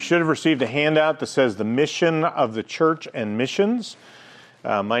should have received a handout that says the mission of the church and missions.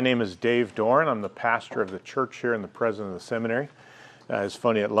 My name is Dave Doran. I'm the pastor of the church here and the president of the seminary. It's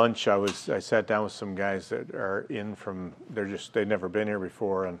funny, at lunch I sat down with some guys that are in from, they'd never been here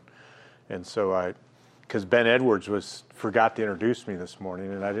before, and so because Ben Edwards forgot to introduce me this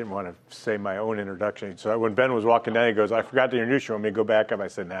morning, and I didn't want to say my own introduction. So when Ben was walking down, he goes, "I forgot to introduce you. Want me to go back up?" I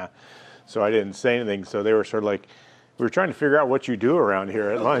said, "Nah." So I didn't say anything. So they were sort of like, "We were trying to figure out what you do around here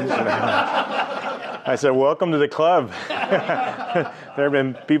at lunch." And I said, "Welcome to the club." There have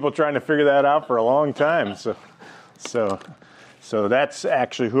been people trying to figure that out for a long time. So that's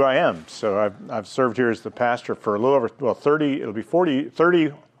actually who I am. So I've served here as the pastor for a little over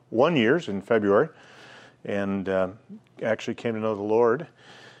 31 years in February, and actually came to know the Lord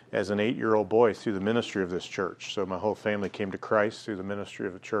as an 8-year-old boy through the ministry of this church. So my whole family came to Christ through the ministry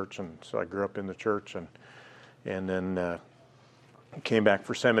of the church, and so I grew up in the church, and then came back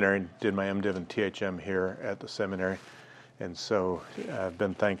for seminary and did my MDiv and THM here at the seminary. And so I've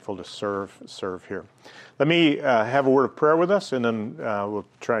been thankful to serve here. Let me have a word of prayer with us, and then we'll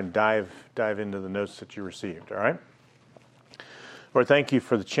try and dive into the notes that you received, all right? Lord, thank you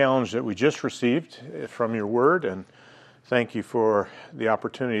for the challenge that we just received from your word, and thank you for the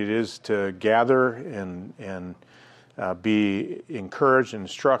opportunity it is to gather and be encouraged,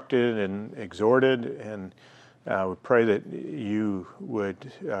 instructed, and exhorted. And we pray that you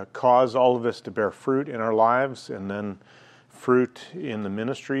would cause all of us to bear fruit in our lives, and then fruit in the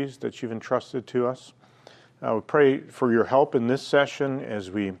ministries that you've entrusted to us. We pray for your help in this session as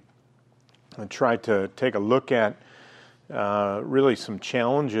we try to take a look at really some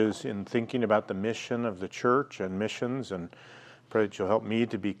challenges in thinking about the mission of the church and missions, and pray that you'll help me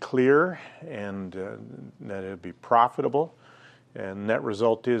to be clear and that it'll be profitable. And that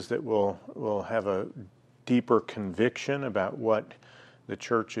result is that we'll have a deeper conviction about what the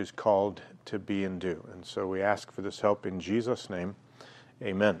church is called to be and do. And so we ask for this help in Jesus' name.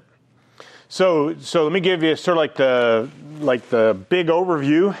 Amen. So let me give you sort of like the big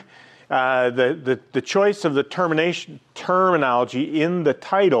overview. The choice of the terminology in the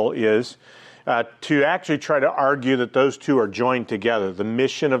title is to actually try to argue that those two are joined together. The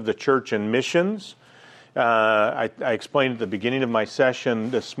mission of the church and missions. I explained at the beginning of my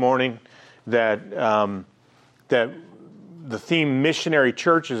session this morning that the theme missionary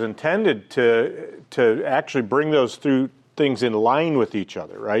church is intended to actually bring those two things in line with each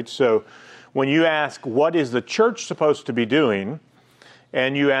other, right? So when you ask, what is the church supposed to be doing,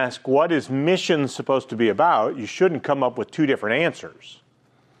 and you ask, what is mission supposed to be about, you shouldn't come up with two different answers,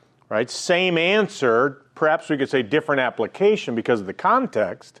 right? Same answer, perhaps we could say different application because of the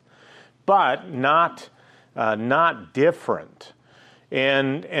context, but not different.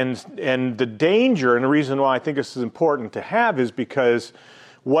 And the danger, and the reason why I think this is important to have, is because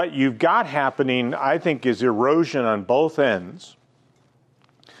what you've got happening, I think, is erosion on both ends.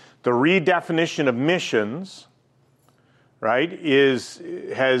 The redefinition of missions, right,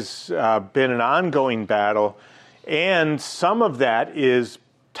 has been an ongoing battle, and some of that is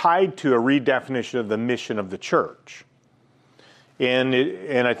tied to a redefinition of the mission of the church.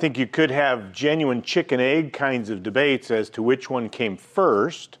 And I think you could have genuine chicken-egg kinds of debates as to which one came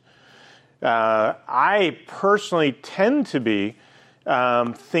first. I personally tend to be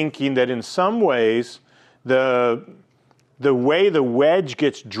thinking that in some ways the way the wedge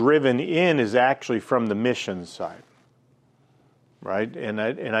gets driven in is actually from the mission side, right? And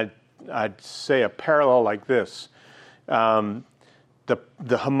I'd say a parallel like this: the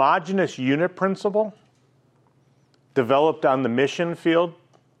homogeneous unit principle developed on the mission field.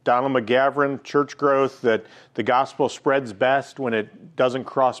 Donald McGavran, Church Growth, that the gospel spreads best when it doesn't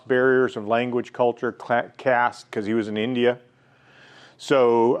cross barriers of language, culture, caste, because he was in India.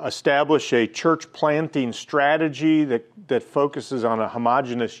 So establish a church planting strategy that focuses on a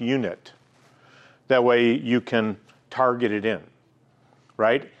homogeneous unit. That way you can target it in,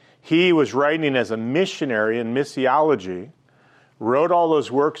 right? He was writing as a missionary in missiology, wrote all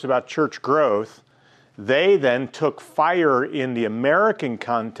those works about church growth. They then took fire in the American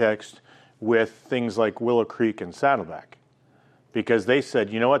context with things like Willow Creek and Saddleback, because they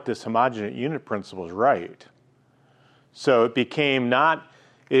said, you know what, this homogeneous unit principle is right. So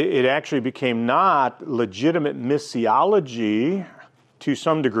it actually became not legitimate missiology to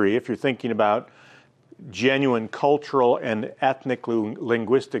some degree, if you're thinking about genuine cultural and ethnic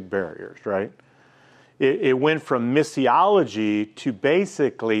linguistic barriers, right? It went from missiology to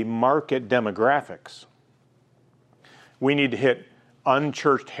basically market demographics. We need to hit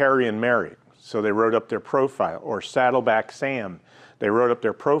unchurched Harry and Mary. So they wrote up their profile. Or Saddleback Sam. They wrote up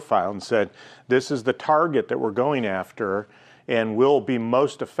their profile and said, this is the target that we're going after. and will be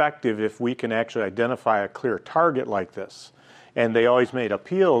most effective if we can actually identify a clear target like this. And they always made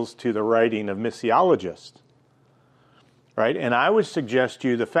appeals to the writing of missiologists. Right? And I would suggest to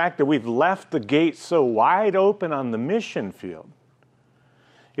you the fact that we've left the gate so wide open on the mission field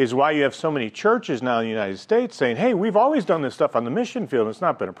is why you have so many churches now in the United States saying, hey, we've always done this stuff on the mission field, and it's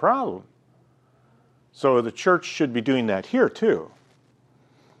not been a problem. So the church should be doing that here too.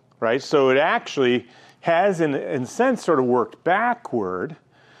 Right? So it actually has, in a sense, sort of worked backward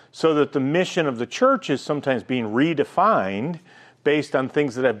so that the mission of the church is sometimes being redefined based on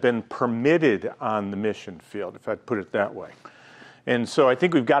things that have been permitted on the mission field, if I'd put it that way. And so I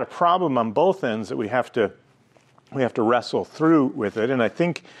think we've got a problem on both ends that we have to wrestle through with it. And I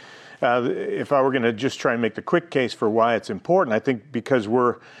think if I were going to just try and make the quick case for why it's important, I think because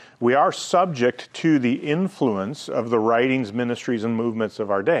we are subject to the influence of the writings, ministries, and movements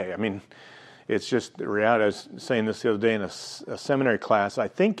of our day. I mean, it's just the reality. I was saying this the other day in a seminary class. I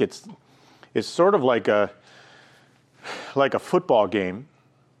think it's sort of like a football game,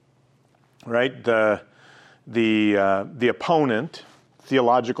 right? The opponent,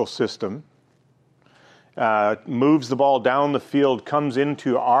 theological system, moves the ball down the field, comes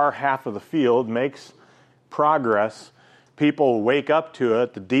into our half of the field, makes progress. People wake up to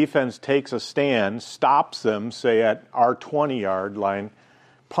it. The defense takes a stand, stops them, say at our 20-yard line,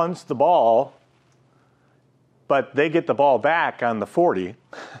 punts the ball, but they get the ball back on the 40,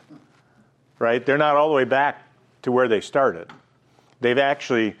 right? They're not all the way back to where they started. They've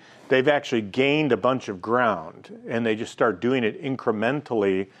actually gained a bunch of ground, and they just start doing it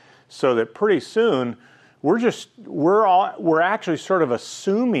incrementally, so that pretty soon we're actually sort of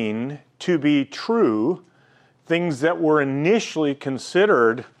assuming to be true things that were initially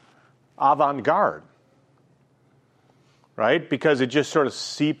considered avant-garde, right? Because it just sort of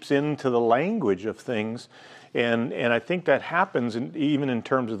seeps into the language of things, and I think that happens even in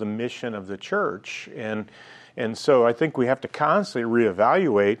terms of the mission of the church, and so I think we have to constantly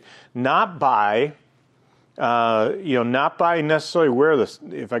reevaluate, not by necessarily where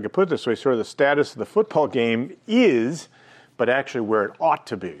if I could put it this way, sort of the status of the football game is, but actually where it ought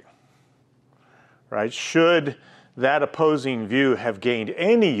to be. Right? Should that opposing view have gained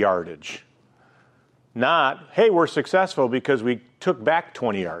any yardage? Not, hey, we're successful because we took back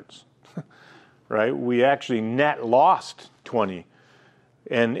 20 yards. Right? We actually net lost 20.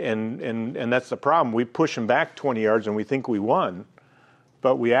 And that's the problem. We push them back 20 yards and we think we won,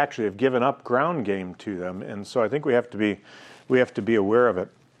 but we actually have given up ground game to them. And so I think we have to be aware of it.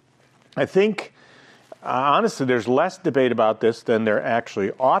 I think honestly, there's less debate about this than there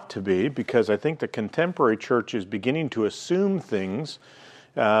actually ought to be, because I think the contemporary church is beginning to assume things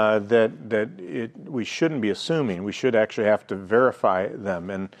that we shouldn't be assuming. We should actually have to verify them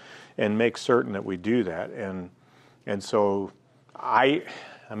and make certain that we do that. And so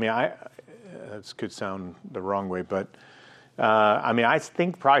this could sound the wrong way, but I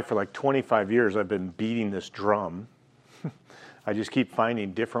think probably for like 25 years I've been beating this drum. I just keep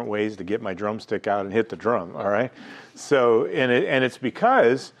finding different ways to get my drumstick out and hit the drum, all right? So, and it's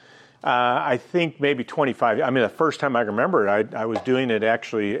because I think maybe 25, the first time I remember it, I was doing it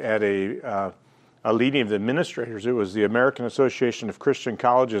actually at a leading of the administrators. It was the American Association of Christian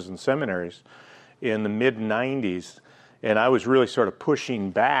Colleges and Seminaries in the mid-90s, and I was really sort of pushing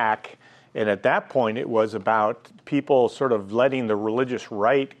back, and at that point it was about people sort of letting the religious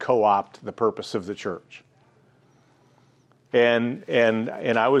right co-opt the purpose of the church. And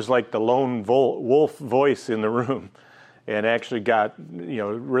I was like the lone wolf voice in the room, and actually got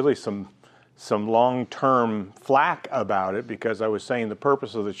really some long-term flack about it, because I was saying the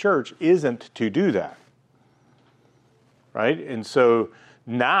purpose of the church isn't to do that, right? And so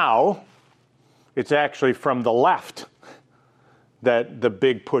now it's actually from the left that the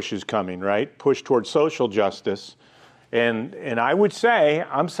big push is coming, right? Push towards social justice, and I would say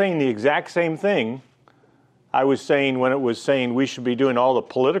I'm saying the exact same thing I was saying when it was saying we should be doing all the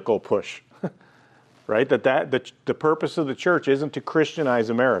political push, right? That the purpose of the church isn't to Christianize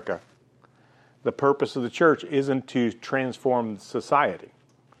America. The purpose of the church isn't to transform society,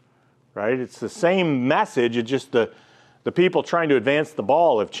 right? It's the same message. It's just the people trying to advance the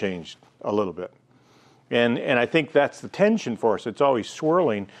ball have changed a little bit, and I think that's the tension for us. It's always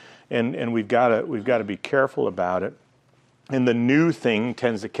swirling, and we've got to be careful about it. And the new thing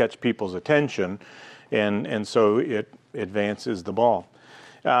tends to catch people's attention. And so it advances the ball.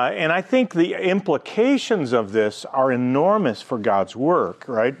 And I think the implications of this are enormous for God's work,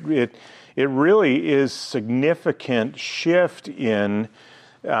 right? It really is significant shift in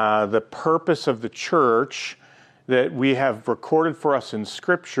the purpose of the church that we have recorded for us in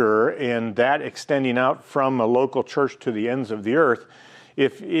Scripture, and that extending out from a local church to the ends of the earth,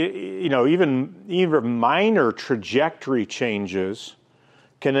 if even minor trajectory changes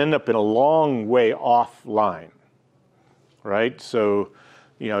can end up in a long way offline, right? So,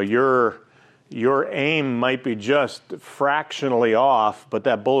 your aim might be just fractionally off, but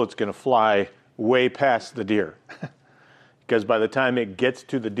that bullet's going to fly way past the deer, because by the time it gets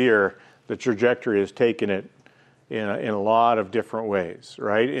to the deer, the trajectory has taken it in a lot of different ways,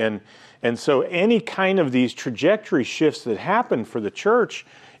 right? And so any kind of these trajectory shifts that happen for the church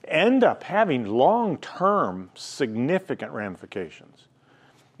end up having long-term significant ramifications.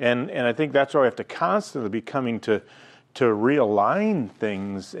 And I think that's why we have to constantly be coming to realign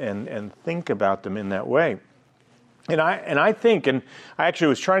things and think about them in that way. And I think, and I actually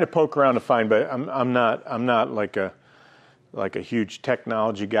was trying to poke around to find, but I'm not like a huge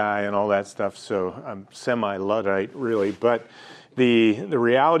technology guy and all that stuff, so I'm semi-Luddite really. But the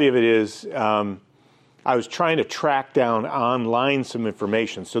reality of it is, I was trying to track down online some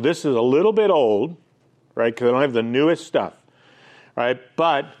information. So this is a little bit old, right? Because I don't have the newest stuff, right?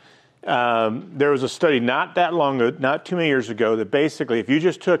 But there was a study not that long ago, not too many years ago, that basically, if you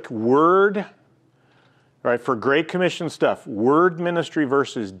just took Word, right, for Great Commission stuff, Word ministry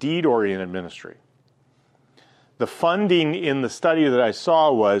versus deed-oriented ministry, the funding in the study that I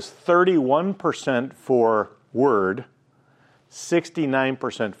saw was 31% for Word,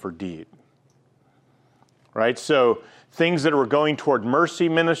 69% for deed. Right? So things that were going toward mercy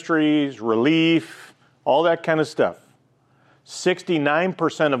ministries, relief, all that kind of stuff.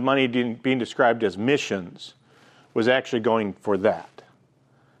 69% of money being described as missions was actually going for that.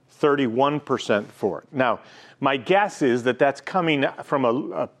 31% for it. Now, my guess is that that's coming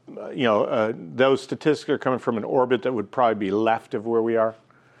from those statistics are coming from an orbit that would probably be left of where we are,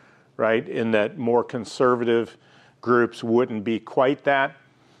 right? In that more conservative groups wouldn't be quite that.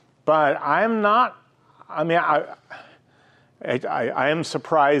 But I am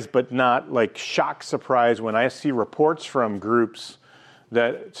surprised, but not like shock surprised when I see reports from groups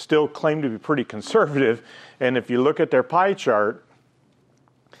that still claim to be pretty conservative. And if you look at their pie chart,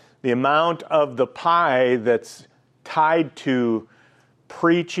 the amount of the pie that's tied to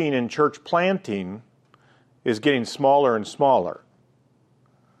preaching and church planting is getting smaller and smaller.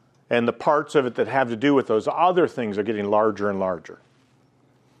 And the parts of it that have to do with those other things are getting larger and larger.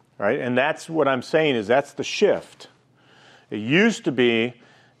 Right? And that's what I'm saying is that's the shift. It used to be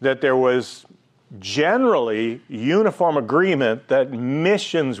that there was generally uniform agreement that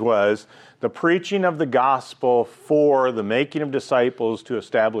missions was the preaching of the gospel for the making of disciples to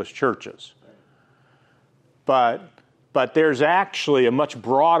establish churches. But there's actually a much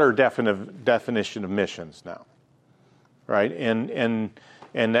broader definition of missions now, right? And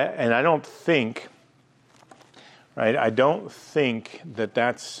I don't think, right? I don't think that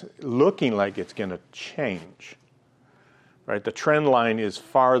that's looking like it's going to change, right? The trend line is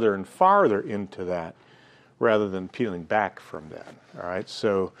farther and farther into that, rather than peeling back from that. All right,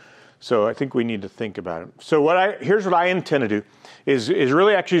 so I think we need to think about it. So here's what I intend to do is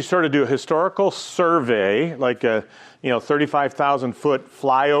really actually sort of do a historical survey, like a 35,000 foot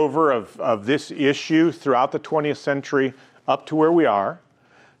flyover of this issue throughout the 20th century up to where we are,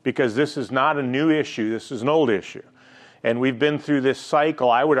 because this is not a new issue. This is an old issue. And we've been through this cycle,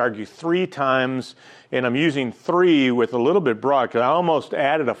 I would argue, 3 times, and I'm using 3 with a little bit broad, because I almost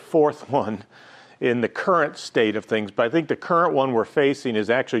added a 4th one in the current state of things. But I think the current one we're facing is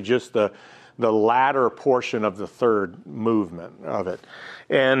actually just the latter portion of the 3rd movement of it.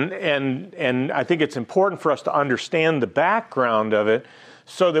 And I think it's important for us to understand the background of it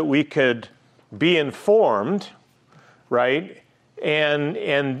so that we could be informed, right?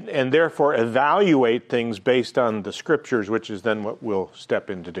 And therefore evaluate things based on the scriptures, which is then what we'll step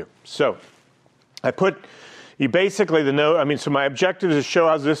in to do. So I put you basically the note. So my objective is to show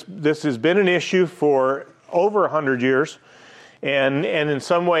how this has been an issue for over 100 years, and in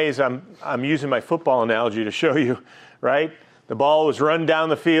some ways I'm using my football analogy to show you, right? The ball was run down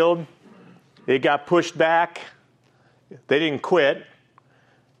the field, it got pushed back. They didn't quit.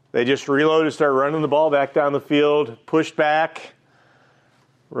 They just reloaded, started running the ball back down the field, pushed back,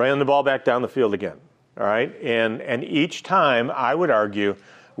 ran the ball back down the field again. All right, and each time I would argue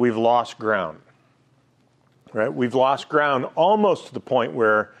we've lost ground. Right, we've lost ground almost to the point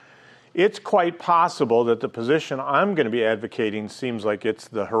where it's quite possible that the position I'm going to be advocating seems like it's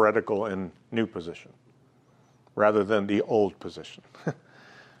the heretical and new position, rather than the old position.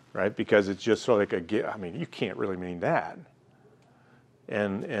 Right, because it's just sort of like you can't really mean that.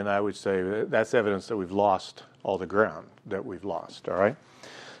 And I would say that's evidence that we've lost all the ground that we've lost. All right.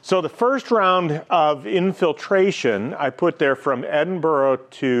 So the first round of infiltration, I put there from Edinburgh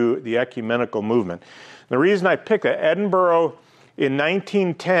to the ecumenical movement. The reason I picked that, Edinburgh in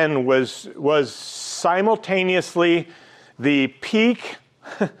 1910 was simultaneously the peak,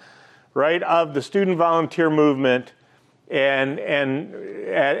 right, of the student volunteer movement, and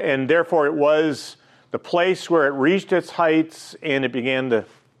therefore it was the place where it reached its heights and it began to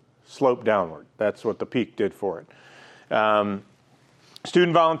slope downward. That's what the peak did for it.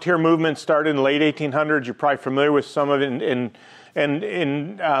 Student volunteer movement started in the late 1800s. You're probably familiar with some of it.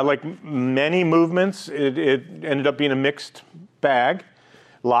 And like many movements, it ended up being a mixed bag.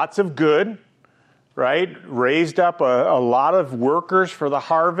 Lots of good, right? Raised up a lot of workers for the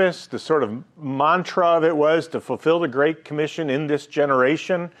harvest. The sort of mantra of it was to fulfill the Great Commission in this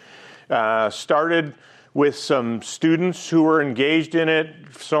generation. Started with some students who were engaged in it.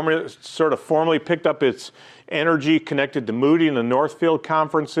 Some sort of formally picked up its energy connected to Moody and the Northfield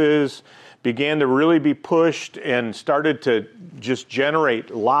conferences, began to really be pushed and started to just generate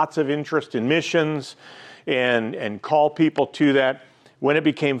lots of interest in missions and call people to that. When it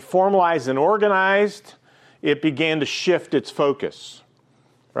became formalized and organized, it began to shift its focus.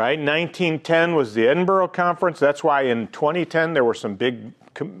 Right? 1910 was the Edinburgh Conference. That's why in 2010 there were some big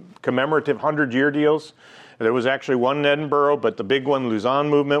commemorative 100-year deals. There was actually one in Edinburgh, but the big one, Luzon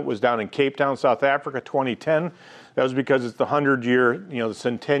movement, was down in Cape Town, South Africa, 2010. That was because it's the 100-year, the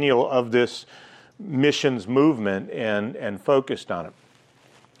centennial of this missions movement and focused on it.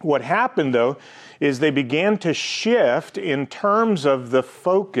 What happened, though, is they began to shift in terms of the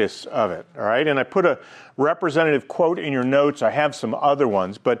focus of it, all right? And I put a representative quote in your notes. I have some other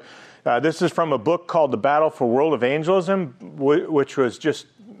ones, but this is from a book called The Battle for World Evangelism, which was just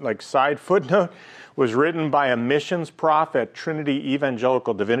like side footnote, was written by a missions prof at Trinity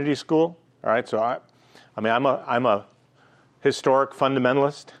Evangelical Divinity School. All right, so I'm a historic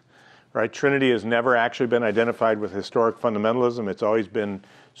fundamentalist, right? Trinity has never actually been identified with historic fundamentalism. It's always been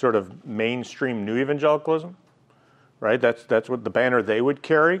sort of mainstream new evangelicalism, right? That's what the banner they would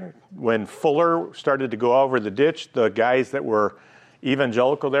carry. When Fuller started to go over the ditch, the guys that were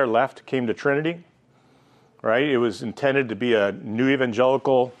evangelical there left, came to Trinity, right? It was intended to be a new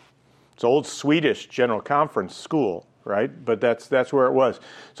evangelical. It's old Swedish General Conference school, right? But that's where it was.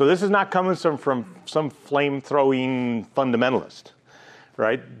 So this is not coming from some flame-throwing fundamentalist,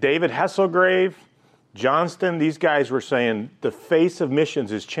 right? David Hesselgrave, Johnston, these guys were saying the face of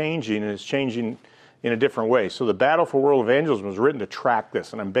missions is changing, and it's changing in a different way. So the Battle for World Evangelism was written to track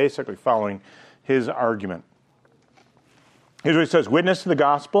this, and I'm basically following his argument. Here's what he says: witness to the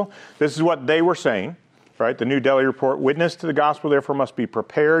gospel. This is what they were saying. Right, the New Delhi Report, witness to the gospel, therefore, must be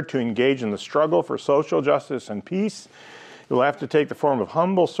prepared to engage in the struggle for social justice and peace. It will have to take the form of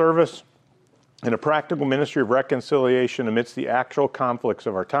humble service and a practical ministry of reconciliation amidst the actual conflicts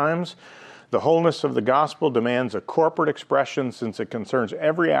of our times. The wholeness of the gospel demands a corporate expression since it concerns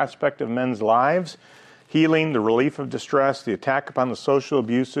every aspect of men's lives. Healing, the relief of distress, the attack upon the social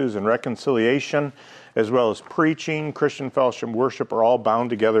abuses, and reconciliation, as well as preaching, Christian fellowship, worship, are all bound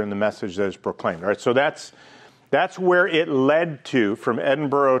together in the message that is proclaimed. All right, so that's where it led to, from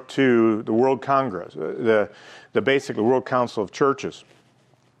Edinburgh to the World Congress, the basically World Council of Churches.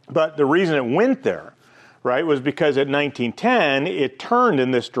 But the reason it went there, right, was because at 1910 it turned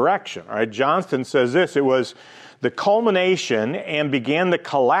in this direction. All right, Johnston says this: it was the culmination and began the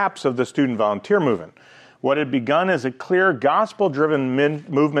collapse of the student volunteer movement. What had begun as a clear gospel-driven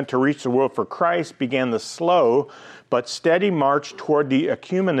movement to reach the world for Christ began the slow but steady march toward the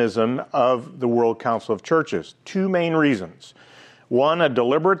ecumenism of the World Council of Churches. Two main reasons. One, a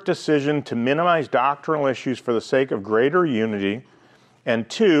deliberate decision to minimize doctrinal issues for the sake of greater unity. And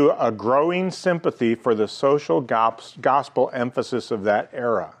two, a growing sympathy for the social gospel emphasis of that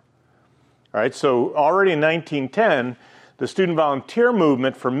era. All right, so already in 1910, the student volunteer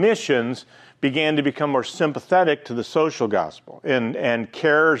movement for missions began to become more sympathetic to the social gospel and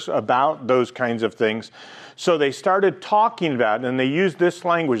cares about those kinds of things. So they started talking about, and they used this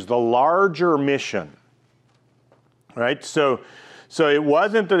language, the larger mission, right? So it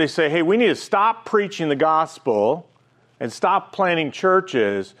wasn't that they say, hey, we need to stop preaching the gospel and stop planting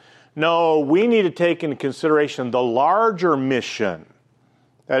churches. No, we need to take into consideration the larger mission.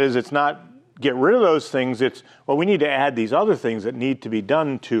 That is, it's not get rid of those things. It's, well, we need to add these other things that need to be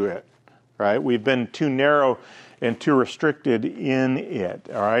done to it. Right? We've been too narrow and too restricted in it.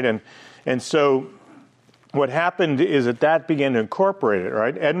 All right, and so what happened is that began to incorporate it.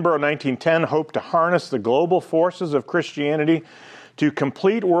 Right? Edinburgh 1910 hoped to harness the global forces of Christianity to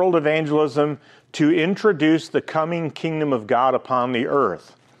complete world evangelism, to introduce the coming kingdom of God upon the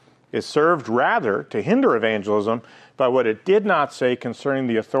earth. It served rather to hinder evangelism by what it did not say concerning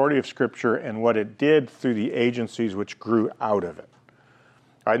the authority of Scripture and what it did through the agencies which grew out of it.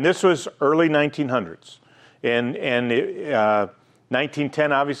 All right, and this was early 1900s. And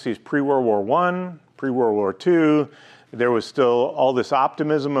 1910 obviously is pre-World War I, pre-World War II. There was still all this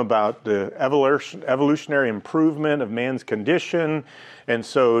optimism about the evolutionary improvement of man's condition. And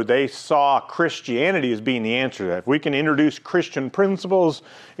so they saw Christianity as being the answer to that. If we can introduce Christian principles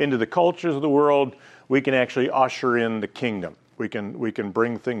into the cultures of the world, we can actually usher in the kingdom. We can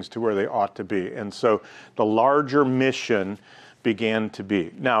bring things to where they ought to be. And so the larger mission began to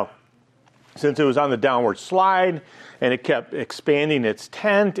be. Now, since it was on the downward slide and it kept expanding its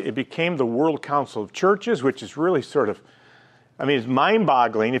tent, it became the World Council of Churches, which is really sort of, it's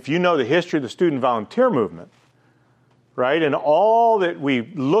mind-boggling if you know the history of the student volunteer movement, right? And all that we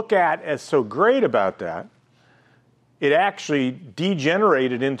look at as so great about that, it actually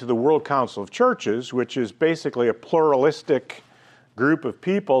degenerated into the World Council of Churches, which is basically a pluralistic group of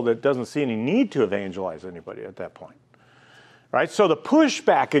people that doesn't see any need to evangelize anybody at that point. Right? So the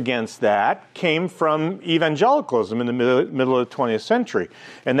pushback against that came from evangelicalism in the middle of the 20th century.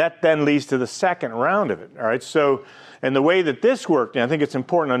 And that then leads to the second round of it. All right? So, and the way that this worked, and I think it's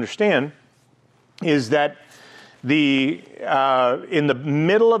important to understand, is that in the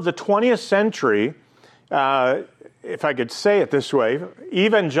middle of the 20th century, if I could say it this way,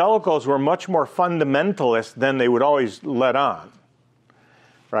 evangelicals were much more fundamentalist than they would always let on.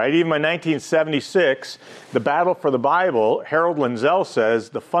 Right? Even by 1976, the Battle for the Bible, Harold Lindsell says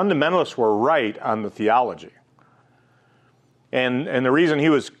the fundamentalists were right on the theology. And the reason he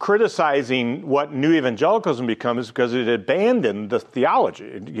was criticizing what new evangelicalism become is because it abandoned the theology.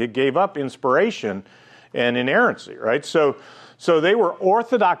 It gave up inspiration and inerrancy, right? So they were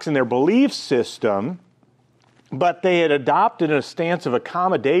orthodox in their belief system, but they had adopted a stance of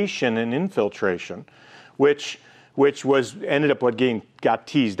accommodation and infiltration, which ended up what got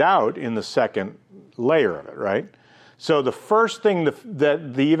teased out in the second layer of it, right? So the first thing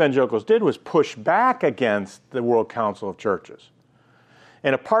that the evangelicals did was push back against the World Council of Churches.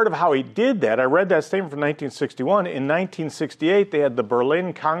 And a part of how he did that, I read that statement from 1961. In 1968, they had the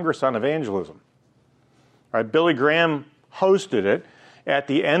Berlin Congress on Evangelism. Right? Billy Graham hosted it. At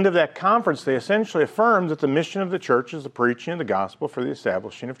the end of that conference, they essentially affirmed that the mission of the church is the preaching of the gospel for the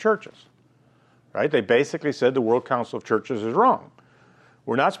establishing of churches. Right? They basically said the World Council of Churches is wrong.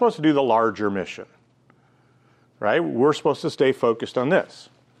 We're not supposed to do the larger mission. Right? We're supposed to stay focused on this.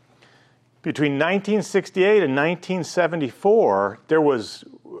 Between 1968 and 1974, there was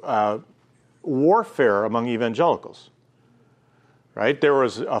warfare among evangelicals. Right? There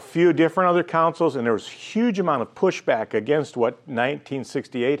was a few different other councils, and there was a huge amount of pushback against what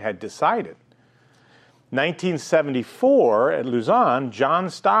 1968 had decided. 1974 at Lausanne, John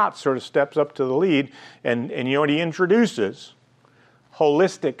Stott sort of steps up to the lead, and you know what he introduces?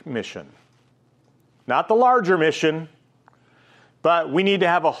 Holistic mission. Not the larger mission, but we need to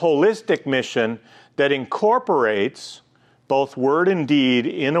have a holistic mission that incorporates both word and deed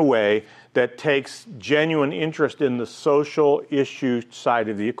in a way that takes genuine interest in the social issue side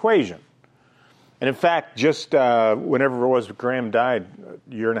of the equation. And in fact, just whenever it was Graham died,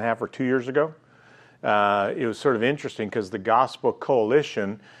 a year and a half or 2 years ago, it was sort of interesting because the Gospel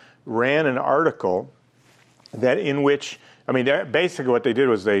Coalition ran an article that in which, basically what they did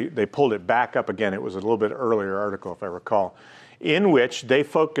was they pulled it back up again. It was a little bit earlier article, if I recall, in which they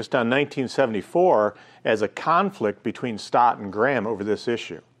focused on 1974 as a conflict between Stott and Graham over this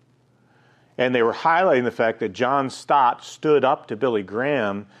issue. And they were highlighting the fact that John Stott stood up to Billy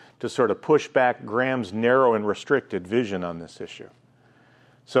Graham to sort of push back Graham's narrow and restricted vision on this issue.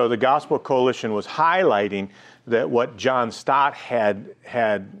 So the Gospel Coalition was highlighting that what John Stott had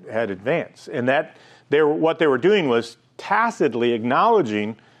advanced, and that what they were doing was tacitly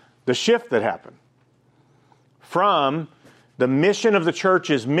acknowledging the shift that happened from the mission of the church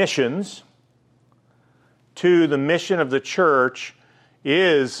is missions to the mission of the church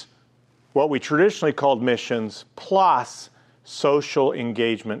is what we traditionally called missions plus social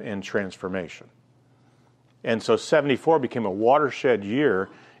engagement and transformation. And so 74 became a watershed year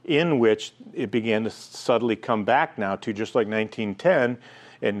in which it began to subtly come back now to just like 1910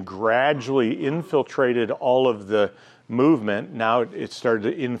 and gradually infiltrated all of the movement. Now it started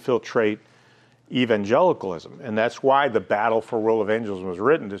to infiltrate evangelicalism. And that's why the battle for world evangelism was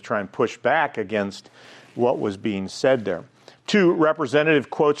written, to try and push back against what was being said there. Two representative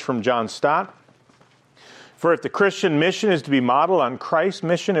quotes from John Stott. For if the Christian mission is to be modeled on Christ's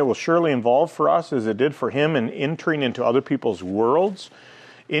mission, it will surely involve for us, as it did for him in entering into other people's worlds,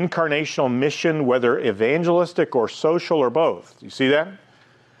 incarnational mission, whether evangelistic or social or both. You see that?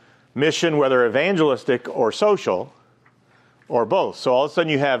 mission, whether evangelistic or social, or both. So all of a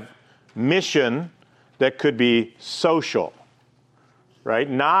sudden you have mission that could be social, right?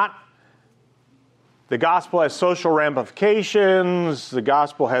 Not the gospel has social ramifications, the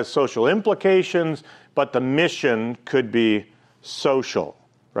gospel has social implications, but the mission could be social,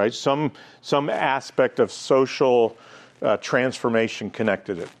 right? Some aspect of social transformation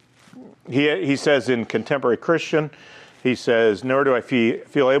connected it. He says in Contemporary Christian, he says, nor do I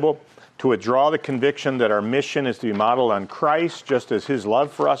feel able to withdraw the conviction that our mission is to be modeled on Christ, just as his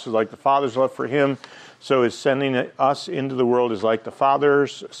love for us is like the Father's love for him, so his sending us into the world is like the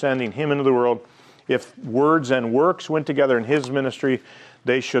Father's sending him into the world. If words and works went together in his ministry,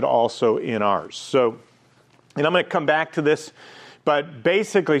 they should also in ours. So, and I'm going to come back to this, but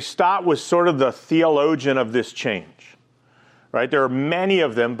basically Stott was sort of the theologian of this change. Right? There are many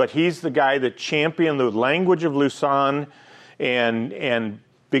of them, but he's the guy that championed the language of Lausanne and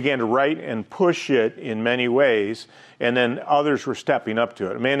began to write and push it in many ways, and then others were stepping up to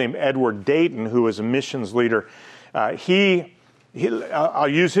it. A man named Edward Dayton, who was a missions leader, I'll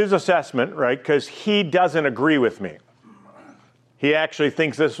use his assessment, right, because he doesn't agree with me. He actually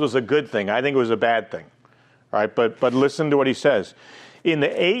thinks this was a good thing. I think it was a bad thing. Right? But listen to what he says. In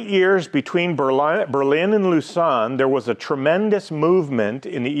the 8 years between Berlin and Lausanne, there was a tremendous movement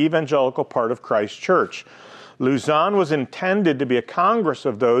in the evangelical part of Christ Church. Lausanne was intended to be a congress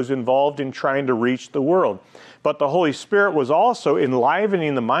of those involved in trying to reach the world. But the Holy Spirit was also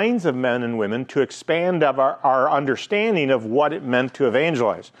enlivening the minds of men and women to expand our understanding of what it meant to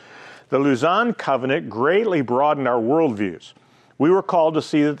evangelize. The Lausanne Covenant greatly broadened our worldviews. We were called to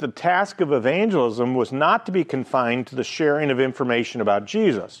see that the task of evangelism was not to be confined to the sharing of information about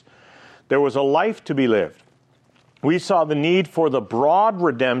Jesus. There was a life to be lived. We saw the need for the broad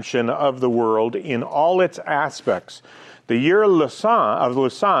redemption of the world in all its aspects. The year of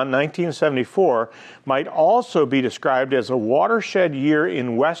Lausanne, 1974, might also be described as a watershed year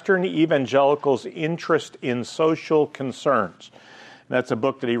in Western evangelicals' interest in social concerns. And that's a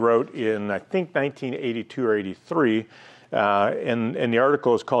book that he wrote in, I think, 1982 or 83. And the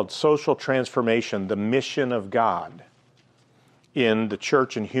article is called Social Transformation, the Mission of God in the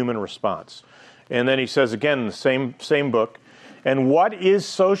Church and Human Response. And then he says again in the same book, and what is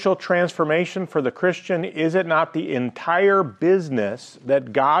social transformation for the Christian? Is it not the entire business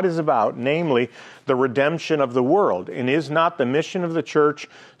that God is about, namely the redemption of the world? And is not the mission of the church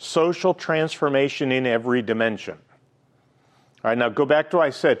social transformation in every dimension? All right, now go back to what I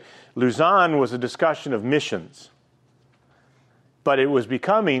said. Lausanne was a discussion of missions. But it was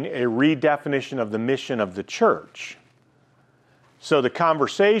becoming a redefinition of the mission of the church. So the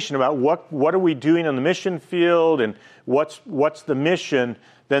conversation about what are we doing on the mission field and what's the mission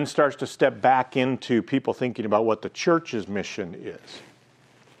then starts to step back into people thinking about what the church's mission is.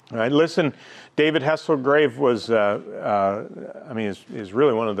 All right, listen, David Hasselgrave was, is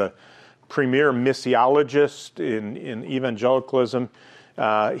really one of the premier missiologists in evangelicalism.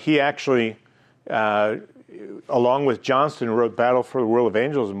 He actually, along with Johnston, who wrote Battle for the World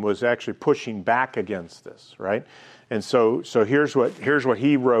Evangelism, was actually pushing back against this, right? And so here's what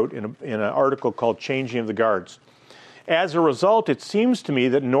he wrote in an article called Changing of the Guards. As a result, it seems to me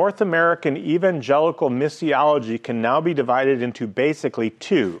that North American evangelical missiology can now be divided into basically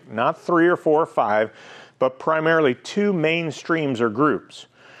two, not 3 or 4 or 5, but primarily 2 main streams or groups.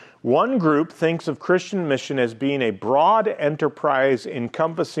 One group thinks of Christian mission as being a broad enterprise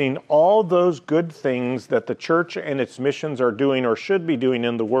encompassing all those good things that the church and its missions are doing or should be doing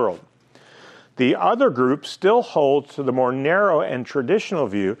in the world. The other group still holds to the more narrow and traditional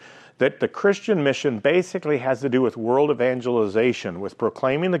view that the Christian mission basically has to do with world evangelization, with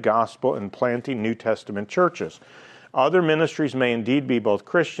proclaiming the gospel and planting New Testament churches. Other ministries may indeed be both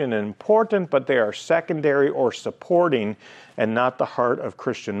Christian and important, but they are secondary or supporting and not the heart of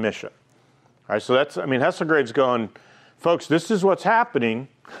Christian mission. All right, so Hasselgrave's going, folks, this is what's happening.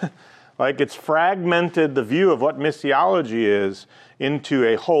 Like it's fragmented the view of what missiology is into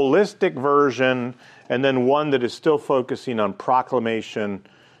a holistic version and then one that is still focusing on proclamation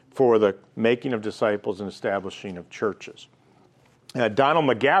for the making of disciples and establishing of churches. Donald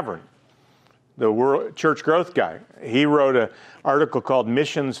McGavran, the church growth guy, he wrote an article called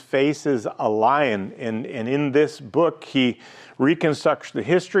Missions Faces a Lion, and in this book he reconstructs the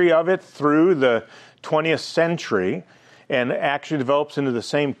history of it through the 20th century and actually develops into the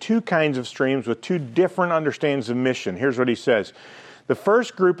same 2 kinds of streams with 2 different understandings of mission. Here's what he says. The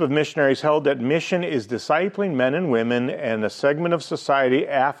first group of missionaries held that mission is discipling men and women and a segment of society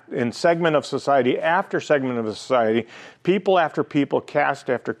after segment of society, people after people, caste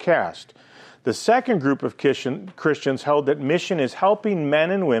after caste. The second group of Christians held that mission is helping men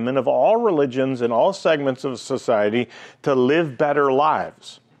and women of all religions and all segments of society to live better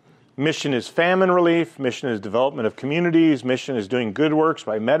lives. Mission is famine relief, mission is development of communities, mission is doing good works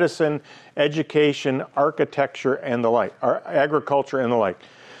by medicine, education, architecture, and the like, or agriculture and the like.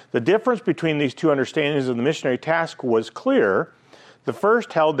 The difference between these two understandings of the missionary task was clear. The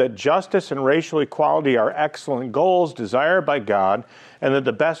first held that justice and racial equality are excellent goals desired by God, and that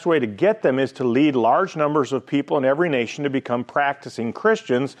the best way to get them is to lead large numbers of people in every nation to become practicing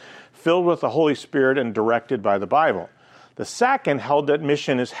Christians, filled with the Holy Spirit and directed by the Bible. The second held that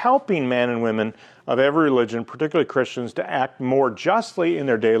mission is helping men and women of every religion, particularly Christians, to act more justly in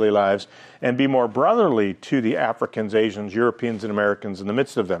their daily lives and be more brotherly to the Africans, Asians, Europeans, and Americans in the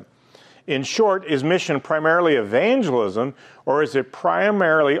midst of them. In short, is mission primarily evangelism, or is it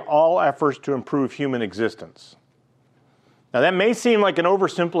primarily all efforts to improve human existence? Now, that may seem like an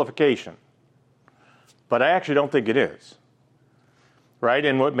oversimplification, but I actually don't think it is. Right?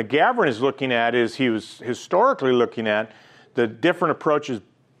 And what McGavran is looking at is he was historically looking at the different approaches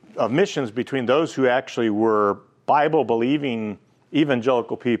of missions between those who actually were Bible-believing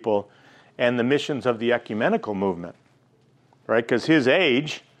evangelical people and the missions of the ecumenical movement. Right? Because his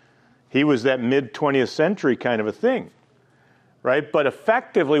age, he was that mid-20th century kind of a thing. Right? But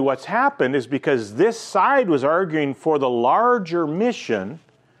effectively what's happened is because this side was arguing for the larger mission,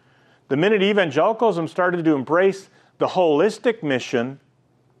 the minute evangelicalism started to embrace the holistic mission,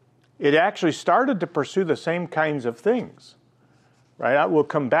 it actually started to pursue the same kinds of things. Right? We'll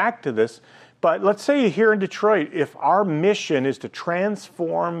come back to this. But let's say here in Detroit, if our mission is to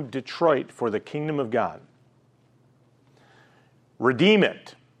transform Detroit for the kingdom of God, redeem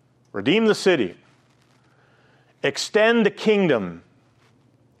it, redeem the city, extend the kingdom,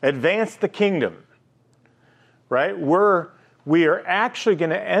 advance the kingdom, right? We are actually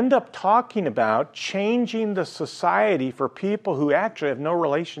going to end up talking about changing the society for people who actually have no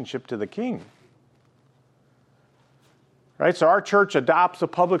relationship to the king. Right? So our church adopts a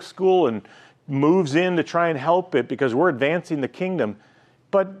public school and moves in to try and help it because we're advancing the kingdom.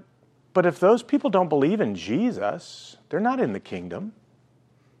 But if those people don't believe in Jesus, they're not in the kingdom.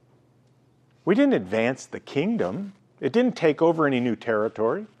 We didn't advance the kingdom. It didn't take over any new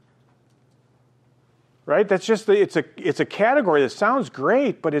territory. Right? That's just it's a category that sounds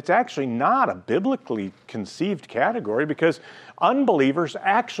great, but it's actually not a biblically conceived category because unbelievers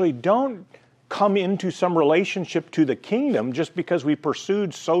actually don't come into some relationship to the kingdom just because we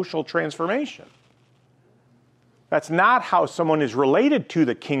pursued social transformation. That's not how someone is related to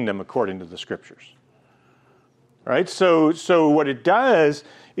the kingdom according to the scriptures. Right? So what it does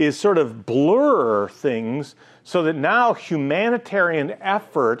is sort of blur things so that now humanitarian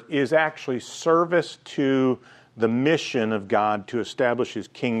effort is actually service to the mission of God to establish His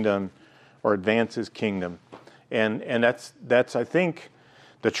kingdom or advance His kingdom. And that's I think,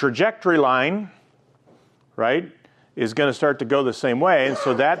 the trajectory line, right, is going to start to go the same way. And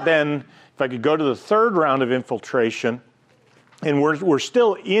so that then, if I could go to the third round of infiltration, and we're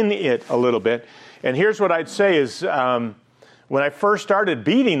still in it a little bit. And here's what I'd say is, when I first started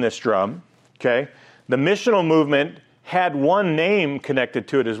beating this drum, okay, the missional movement had one name connected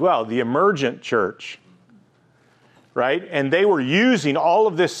to it as well, the emergent church, right? And they were using all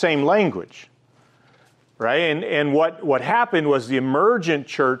of this same language, right? And what happened was the emergent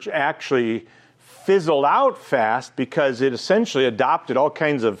church actually fizzled out fast because it essentially adopted all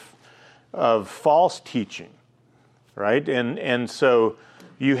kinds of false teaching, right? And so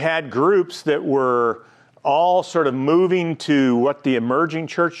you had groups that were all sort of moving to what the emerging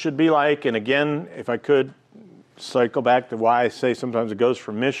church should be like. And again, if I could cycle back to why I say sometimes it goes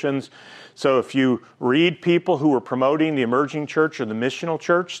from missions. So if you read people who were promoting the emerging church or the missional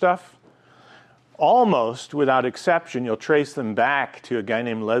church stuff, almost without exception, you'll trace them back to a guy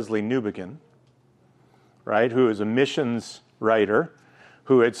named Leslie Newbegin, right, who is a missions writer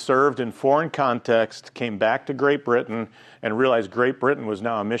who had served in foreign context, came back to Great Britain, and realized Great Britain was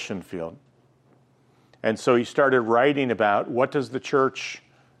now a mission field. And so he started writing about what does the church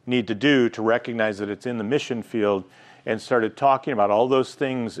need to do to recognize that it's in the mission field, and started talking about all those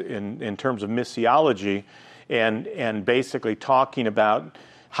things in terms of missiology, and basically talking about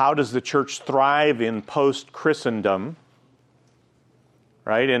how does the church thrive in post-Christendom,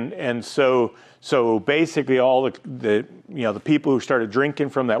 right? And so basically all the people who started drinking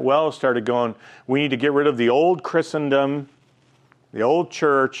from that well started going, we need to get rid of the old Christendom, the old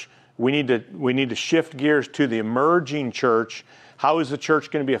church. We need to shift gears to the emerging church. How is the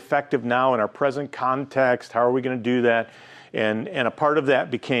church going to be effective now in our present context? How are we going to do that? And a part of that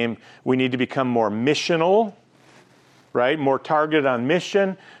became we need to become more missional, right? More targeted on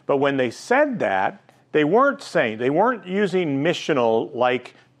mission. But when they said that, they weren't using missional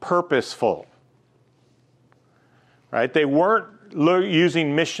like purposeful, right? They weren't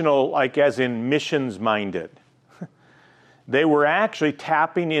using missional like as in missions minded. They were actually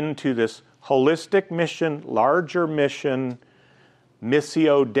tapping into this holistic mission, larger mission,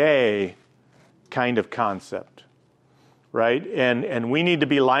 missio Dei kind of concept, right? And we need to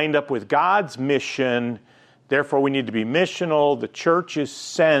be lined up with God's mission. Therefore, we need to be missional. The church is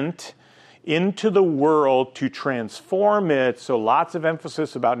sent into the world to transform it. So lots of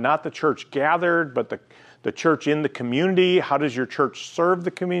emphasis about not the church gathered, but the church in the community. How does your church serve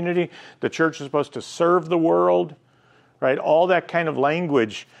the community? The church is supposed to serve the world, right? All that kind of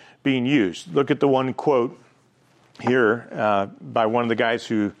language being used. Look at the one quote here by one of the guys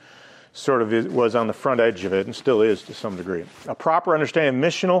who sort of was on the front edge of it and still is to some degree. A proper understanding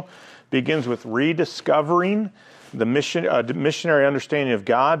of missional begins with rediscovering the missionary understanding of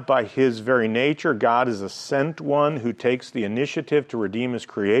God by his very nature. God is a sent one who takes the initiative to redeem his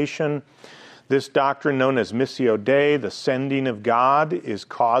creation. This doctrine, known as missio Dei, the sending of God, is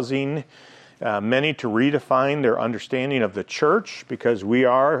causing many to redefine their understanding of the church, because we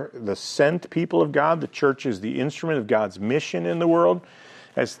are the sent people of God. The church is the instrument of God's mission in the world.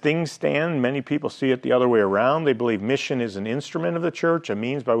 As things stand, many people see it the other way around. They believe mission is an instrument of the church, a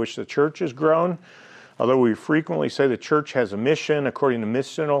means by which the church has grown. Although we frequently say the church has a mission, according to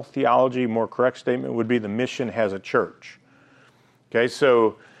missional theology, a more correct statement would be the mission has a church. Okay,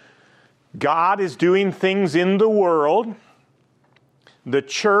 so God is doing things in the world. The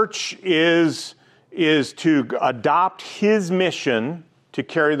church is to adopt his mission to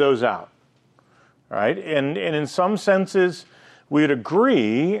carry those out. All right? And in some senses, we would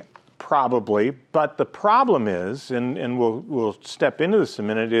agree, probably, but the problem is, and we'll step into this in a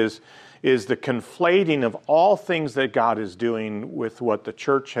minute, is the conflating of all things that God is doing with what the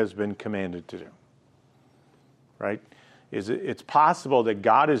church has been commanded to do. Right? It's possible that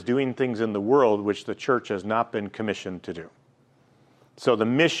God is doing things in the world which the church has not been commissioned to do. So the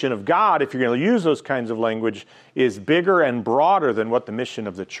mission of God, if you're going to use those kinds of language, is bigger and broader than what the mission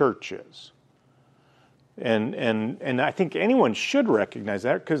of the church is. And I think anyone should recognize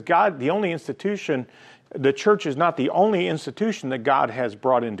that, because God, the only institution, the church is not the only institution that God has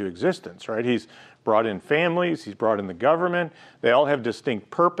brought into existence, right? He's brought in families, he's brought in the government. They all have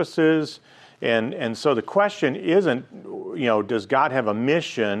distinct purposes. And so the question isn't, does God have a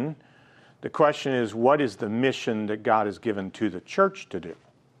mission? The question is, what is the mission that God has given to the church to do?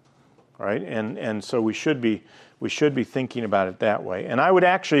 Right? And so we should be thinking about it that way. And I would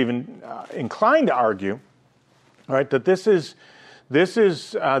actually even incline to argue, right, that this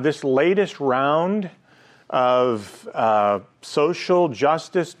latest round of social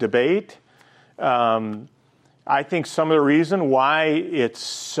justice debate, I think some of the reason why it's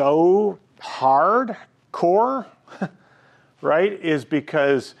so hardcore, right, is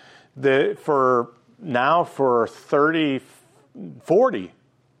because for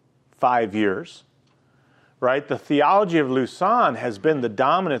 45 years, right, the theology of Lausanne has been the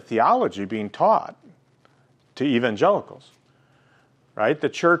dominant theology being taught to evangelicals, right? The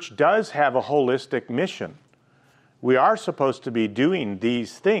church does have a holistic mission. We are supposed to be doing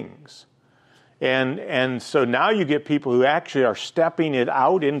these things. And so now you get people who actually are stepping it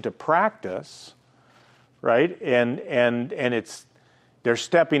out into practice, right? And they're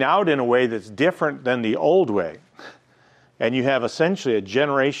stepping out in a way that's different than the old way. And you have essentially a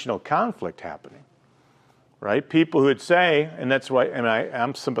generational conflict happening, right? People who would say, and that's why, and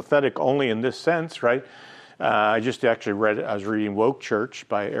I'm sympathetic only in this sense, right? I just actually I was reading Woke Church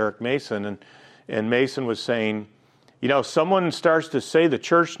by Eric Mason, and Mason was saying, someone starts to say the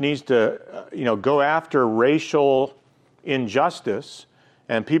church needs to, go after racial injustice,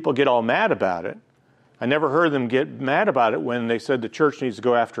 and people get all mad about it. I never heard them get mad about it when they said the church needs to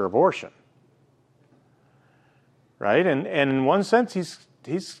go after abortion. Right? And in one sense,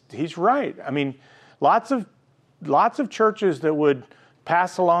 he's right. I mean, lots of churches that would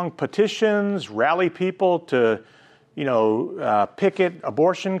pass along petitions, rally people to, picket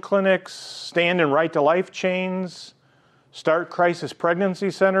abortion clinics, stand in right to life chains, start crisis pregnancy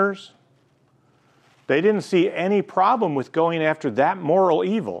centers. They didn't see any problem with going after that moral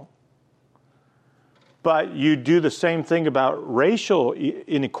evil. But you do the same thing about racial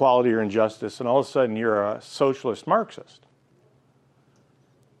inequality or injustice, and all of a sudden you're a socialist Marxist.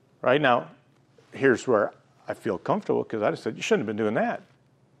 Right? Now, here's where I feel comfortable, because I just said, you shouldn't have been doing that.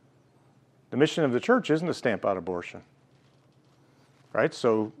 The mission of the church isn't to stamp out abortion. Right?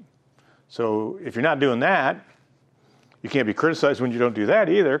 So if you're not doing that, you can't be criticized when you don't do that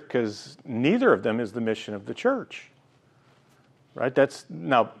either, because neither of them is the mission of the church. right?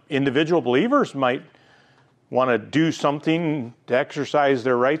 Now, individual believers might want to do something to exercise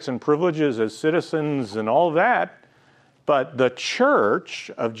their rights and privileges as citizens and all of that, but the church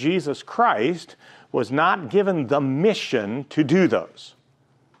of Jesus Christ was not given the mission to do those,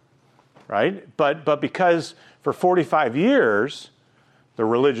 right? But because for 45 years, the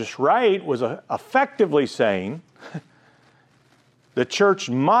religious right was effectively saying, the church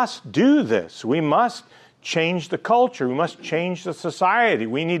must do this. We must change the culture. We must change the society.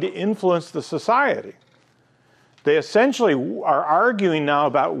 We need to influence the society. They essentially are arguing now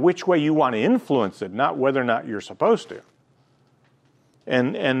about which way you want to influence it, not whether or not you're supposed to.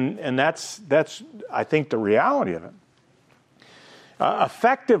 And that's I think the reality of it.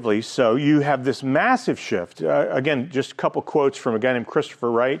 Effectively, so you have this massive shift. Again, just a couple quotes from a guy named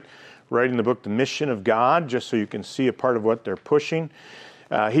Christopher Wright, writing the book The Mission of God, just so you can see a part of what they're pushing.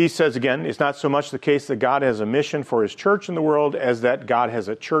 He says, again, it's not so much the case that God has a mission for his church in the world as that God has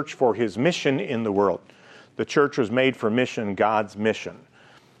a church for his mission in the world. The church was made for mission, God's mission.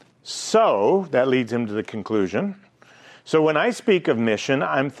 So, that leads him to the conclusion. So when I speak of mission,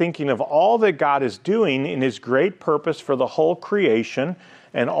 I'm thinking of all that God is doing in his great purpose for the whole creation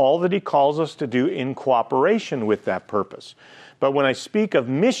and all that he calls us to do in cooperation with that purpose. But when I speak of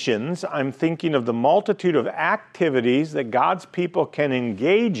missions, I'm thinking of the multitude of activities that God's people can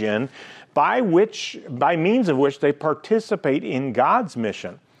engage in by means of which they participate in God's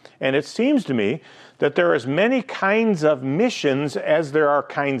mission. And it seems to me that there are as many kinds of missions as there are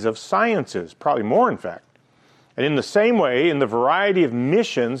kinds of sciences, probably more in fact. And in the same way, in the variety of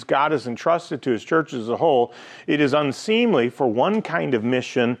missions God has entrusted to his church as a whole, it is unseemly for one kind of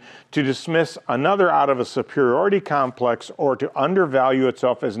mission to dismiss another out of a superiority complex or to undervalue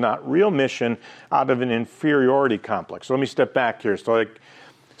itself as not real mission out of an inferiority complex. So let me step back here. So like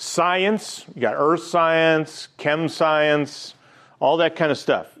science, you got earth science, chem science, all that kind of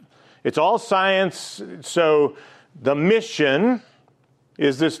stuff. It's all science, so the mission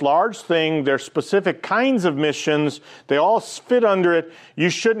is this large thing. There's specific kinds of missions. They all fit under it. You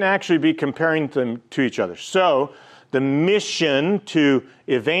shouldn't actually be comparing them to each other. So the mission to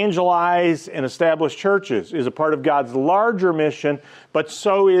evangelize and establish churches is a part of God's larger mission, but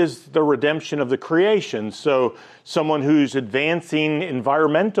so is the redemption of the creation. So someone who's advancing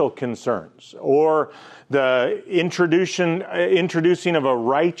environmental concerns or the introducing of a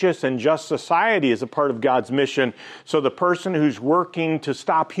righteous and just society is a part of God's mission. So the person who's working to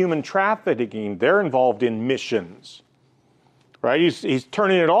stop human trafficking, they're involved in missions, right? He's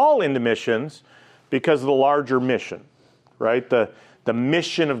turning it all into missions because of the larger mission, right? The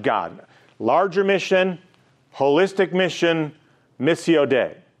mission of God. Larger mission, holistic mission, missio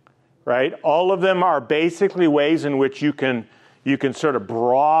Dei, right? All of them are basically ways in which you can sort of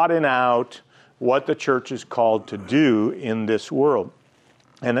broaden out what the church is called to do in this world.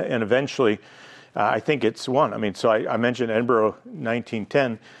 And eventually, I think it's one. I mean, so I mentioned Edinburgh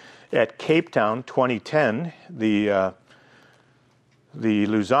 1910. At Cape Town 2010, the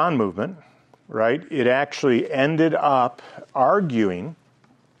Lausanne movement, right, it actually ended up arguing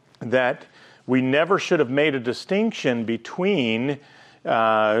that we never should have made a distinction between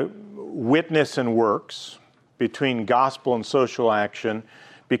witness and works, between gospel and social action,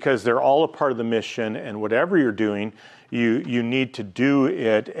 because they're all a part of the mission, and whatever you're doing, you need to do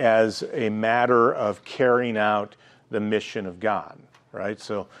it as a matter of carrying out the mission of God, right?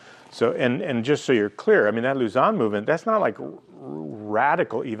 So and just so you're clear, I mean, that Lausanne movement, that's not like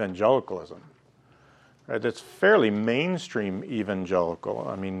radical evangelicalism, right? That's fairly mainstream evangelical.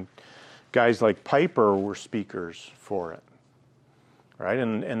 I mean, guys like Piper were speakers for it, right?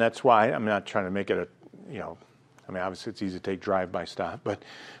 And that's why I'm not trying to make it I mean, obviously it's easy to take drive-by stuff,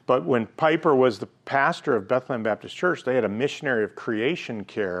 but when Piper was the pastor of Bethlehem Baptist Church, they had a missionary of creation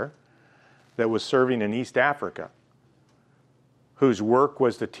care that was serving in East Africa, whose work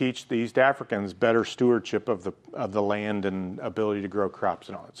was to teach the East Africans better stewardship of the land and ability to grow crops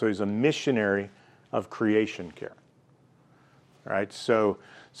and all that. So he's a missionary of creation care. All right, so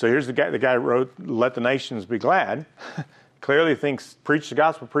here's the guy who wrote "Let the Nations Be Glad." Clearly thinks preach the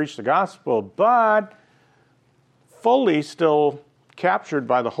gospel, but fully still captured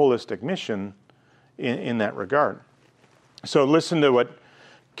by the holistic mission in that regard. So listen to what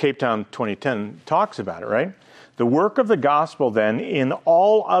Cape Town 2010 talks about it, right? The work of the gospel then in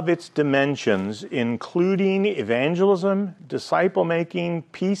all of its dimensions, including evangelism, disciple-making,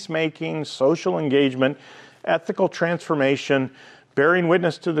 peacemaking, social engagement, ethical transformation, bearing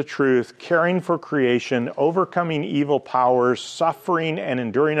witness to the truth, caring for creation, overcoming evil powers, suffering and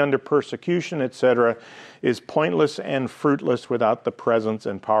enduring under persecution, etc., is pointless and fruitless without the presence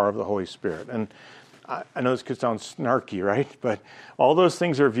and power of the Holy Spirit. And I know this could sound snarky, right? But all those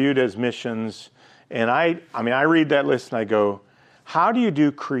things are viewed as missions. And I read that list and I go, how do you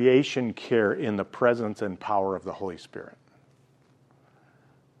do creation care in the presence and power of the Holy Spirit?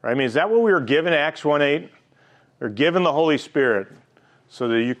 Right? I mean, is that what we were given, Acts 1:8? Or given the Holy Spirit so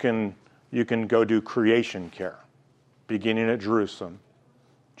that you can go do creation care, beginning at Jerusalem,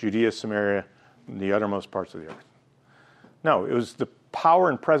 Judea, Samaria, and the uttermost parts of the earth. No, it was the power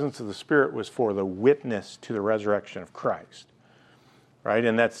and presence of the Spirit was for the witness to the resurrection of Christ. Right?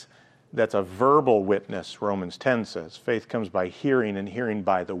 And that's a verbal witness, Romans 10 says. Faith comes by hearing, and hearing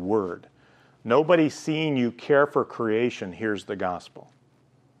by the word. Nobody seeing you care for creation hears the gospel.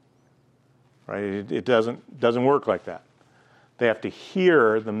 Right? It doesn't work like that. They have to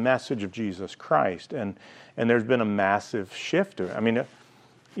hear the message of Jesus Christ, and there's been a massive shift. I mean,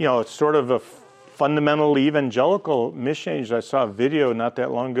 it's sort of a fundamental evangelical mission age. I saw a video not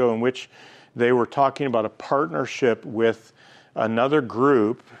that long ago in which they were talking about a partnership with another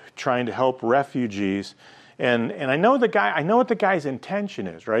group trying to help refugees. And I know what the guy's intention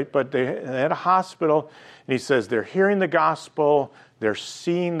is, right? But they had a hospital, and he says they're hearing the gospel, they're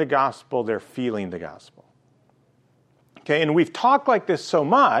seeing the gospel, they're feeling the gospel. Okay, and we've talked like this so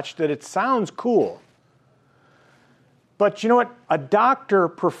much that it sounds cool. But you know what? A doctor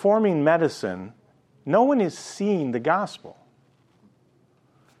performing medicine, no one is seeing the gospel.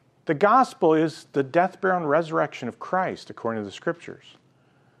 The gospel is the death, burial, and resurrection of Christ, according to the Scriptures.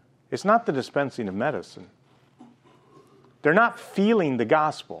 It's not the dispensing of medicine. They're not feeling the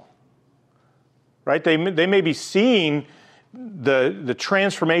gospel. Right? They may be seeing the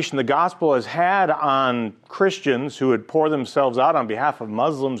transformation the gospel has had on Christians who would pour themselves out on behalf of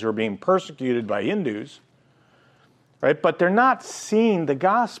Muslims who are being persecuted by Hindus. Right? But they're not seeing the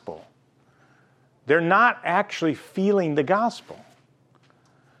gospel. They're not actually feeling the gospel.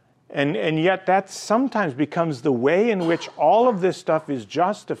 And yet that sometimes becomes the way in which all of this stuff is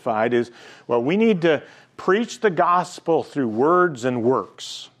justified is, well, we need to preach the gospel through words and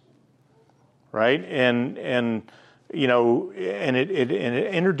works. Right? And it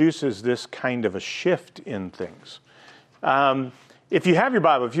introduces this kind of a shift in things. If you have your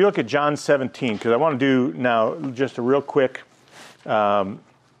Bible, if you look at John 17, because I want to do now just a real quick,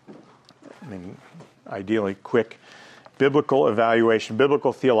 ideally quick, biblical evaluation,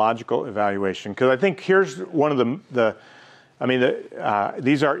 biblical theological evaluation, because I think here's one of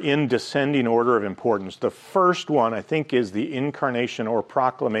these are in descending order of importance. The first one, I think, is the incarnation or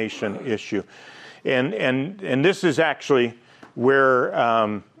proclamation issue. And this is actually where,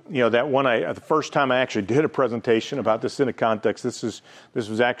 that one the first time I actually did a presentation about this in a context, this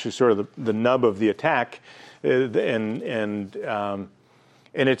was actually sort of the nub of the attack.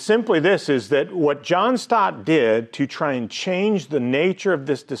 And it's simply this, is that what John Stott did to try and change the nature of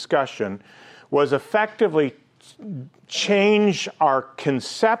this discussion was effectively change our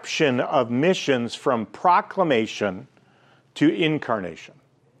conception of missions from proclamation to incarnation.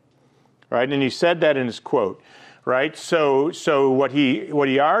 Right? And he said that in his quote. Right? So what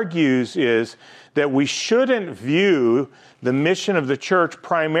he argues is that we shouldn't view the mission of the church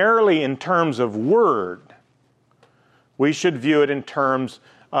primarily in terms of word. We should view it in terms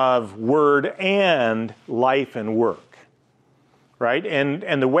of word and life and work. Right?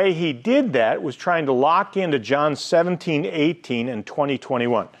 And the way he did that was trying to lock into John 17:18 and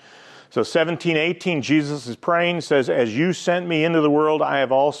 20:21. So 17:18, Jesus is praying, says, "As you sent me into the world, I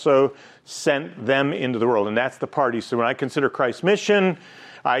have also sent them into the world." And that's the part. So when I consider Christ's mission,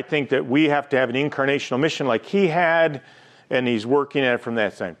 I think that we have to have an incarnational mission like he had, and he's working at it from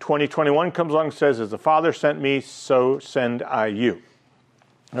that side. 20:21 comes along and says, "As the Father sent me, so send I you."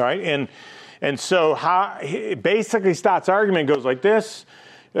 All right? And so basically Stott's argument goes like this.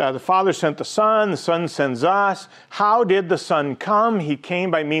 The Father sent the Son sends us. How did the Son come? He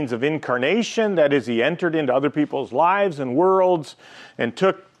came by means of incarnation. That is, he entered into other people's lives and worlds and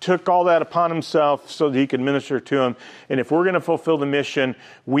took all that upon himself so that he could minister to them. And if we're going to fulfill the mission,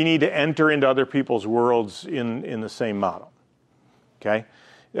 we need to enter into other people's worlds in the same model. Okay?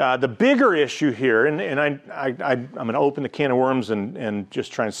 The bigger issue here, and I'm going to open the can of worms and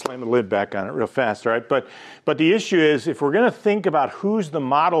just try and slam the lid back on it real fast, all right? But the issue is, if we're going to think about who's the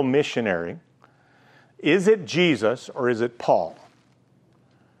model missionary, is it Jesus or is it Paul?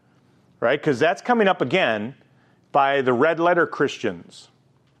 Right? Because that's coming up again by the red letter Christians.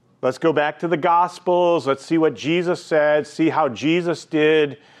 Let's go back to the Gospels. Let's see what Jesus said, see how Jesus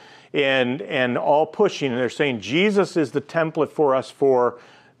did, and all pushing. And they're saying Jesus is the template for us for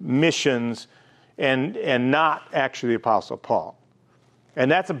missions and not actually the Apostle Paul.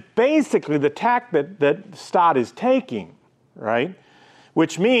 And that's basically the tack that Stott is taking, right?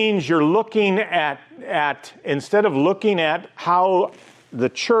 which means you're looking at instead of looking at how the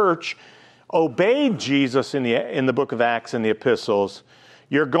church obeyed Jesus in the book of Acts and the epistles,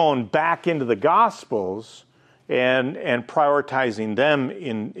 you're going back into the Gospels and prioritizing them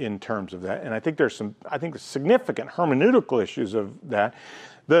in terms of that. And I think there's significant hermeneutical issues of that.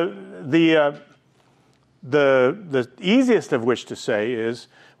 The easiest of which to say is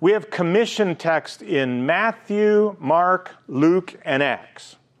we have commission text in Matthew, Mark, Luke, and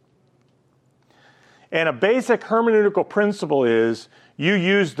Acts. And a basic hermeneutical principle is you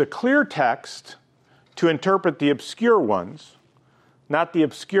use the clear text to interpret the obscure ones, not the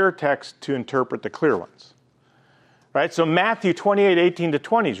obscure text to interpret the clear ones. Right? So Matthew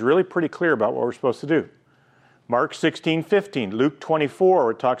 28:18-20 is really pretty clear about what we're supposed to do. Mark 16:15, Luke 24,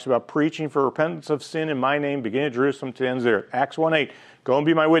 where it talks about preaching for repentance of sin in my name, beginning at Jerusalem to the ends of the earth. Acts 1:8, go and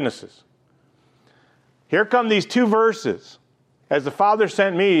be my witnesses. Here come these two verses. As the Father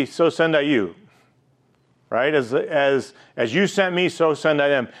sent me, so send I you. Right? As you sent me, so send I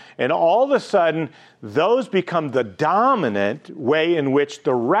them. And all of a sudden, those become the dominant way in which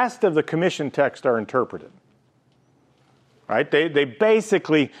the rest of the commission text are interpreted. Right? They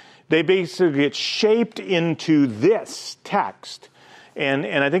basically get shaped into this text. And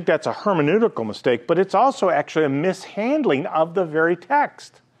I think that's a hermeneutical mistake, but it's also actually a mishandling of the very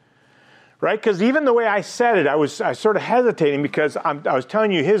text. Right? Because even the way I said it, I was sort of hesitating because I was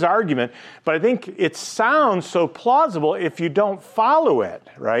telling you his argument, but I think it sounds so plausible if you don't follow it,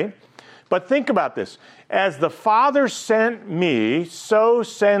 right? But think about this. As the Father sent me, so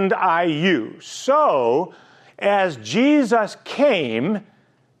send I you. So, as Jesus came,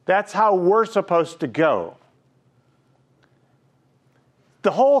 that's how we're supposed to go.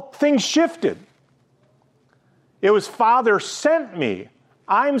 The whole thing shifted. It was Father sent me.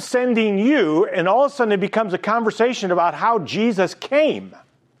 I'm sending you, and all of a sudden it becomes a conversation about how Jesus came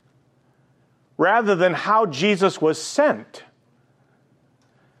rather than how Jesus was sent.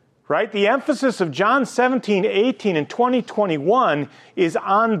 Right? The emphasis of John 17:18 and 20:21 is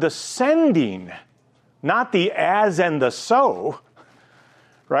on the sending, not the as and the so.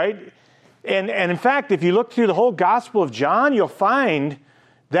 Right? And in fact, if you look through the whole Gospel of John, you'll find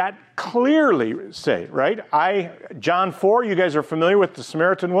that clearly say, right? John 4, you guys are familiar with the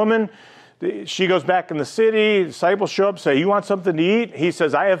Samaritan woman. She goes back in the city. Disciples show up, say, you want something to eat? He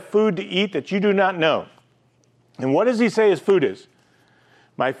says, I have food to eat that you do not know. And what does he say his food is?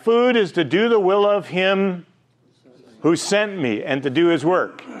 My food is to do the will of him who sent me and to do his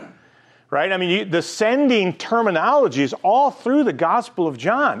work. Right? I mean, the sending terminology is all through the Gospel of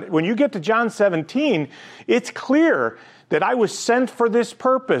John. When you get to John 17, it's clear that I was sent for this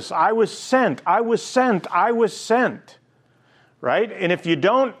purpose. I was sent. I was sent. I was sent. Right? And if you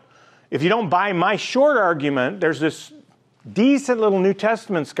don't buy my short argument, there's this decent little New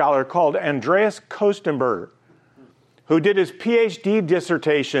Testament scholar called Andreas Kostenberger, who did his PhD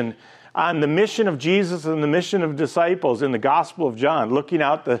dissertation on the mission of Jesus and the mission of disciples in the Gospel of John, looking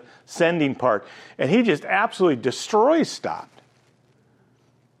out the sending part. And he just absolutely destroys stuff.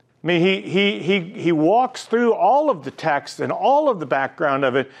 I mean, he walks through all of the text and all of the background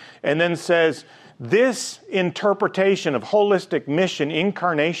of it and then says, this interpretation of holistic mission,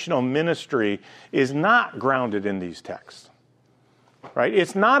 incarnational ministry, is not grounded in these texts. Right?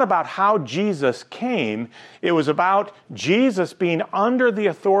 It's not about how Jesus came. It was about Jesus being under the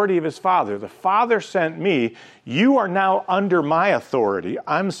authority of his Father. The Father sent me. You are now under my authority.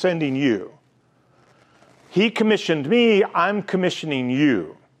 I'm sending you. He commissioned me. I'm commissioning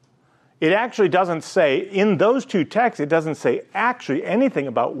you. It actually doesn't say, in those two texts, it doesn't say actually anything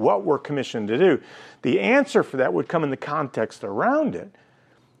about what we're commissioned to do. The answer for that would come in the context around it.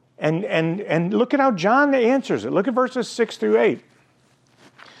 And look at how John answers it. Look at verses 6-8.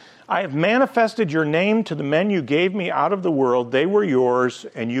 I have manifested your name to the men you gave me out of the world. They were yours,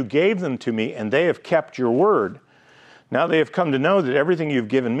 and you gave them to me, and they have kept your word. Now they have come to know that everything you've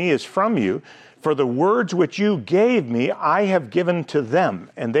given me is from you. For the words which you gave me, I have given to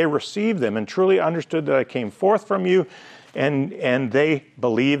them, and they received them, and truly understood that I came forth from you, and they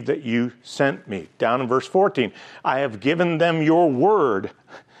believed that you sent me. Down in verse 14, I have given them your word,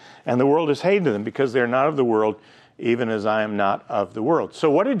 and the world has hated them, because they are not of the world, even as I am not of the world. So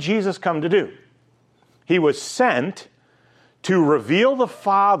what did Jesus come to do? He was sent to reveal the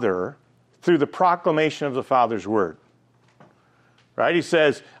Father through the proclamation of the Father's word. Right? He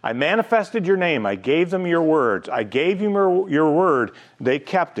says, I manifested your name. I gave them your words. I gave you your word. They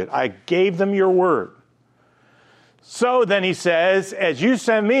kept it. I gave them your word. So then he says, as you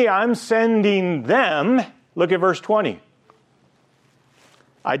sent me, I'm sending them. Look at verse 20.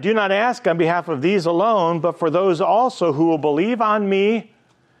 I do not ask on behalf of these alone, but for those also who will believe on me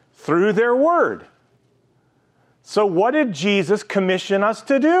through their word. So what did Jesus commission us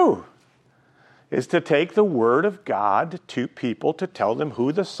to do? Is to take the word of God to people to tell them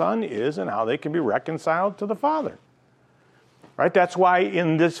who the Son is and how they can be reconciled to the Father. Right? That's why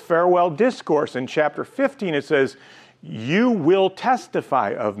in this farewell discourse in chapter 15 it says, you will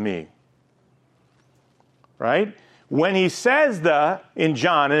testify of me. Right? When he says in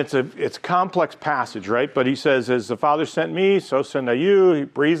John, and it's a complex passage, right? But he says, as the Father sent me, so send I you. He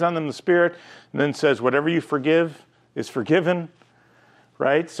breathes on them the Spirit, and then says, whatever you forgive is forgiven.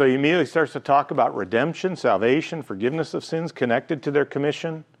 Right? So he immediately starts to talk about redemption, salvation, forgiveness of sins connected to their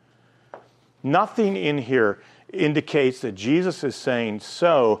commission. Nothing in here indicates that Jesus is saying,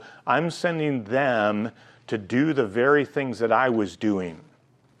 so I'm sending them to do the very things that I was doing.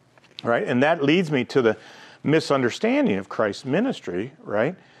 Right? And that leads me to the misunderstanding of Christ's ministry,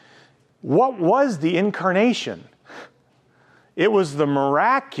 right? What was the incarnation? It was the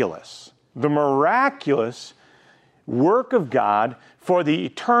miraculous work of God for the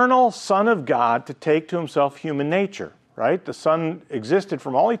eternal Son of God to take to himself human nature, right? The Son existed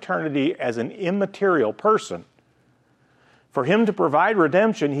from all eternity as an immaterial person. For him to provide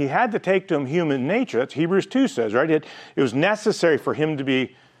redemption, he had to take to him human nature. That's Hebrews 2 says, right? It was necessary for him to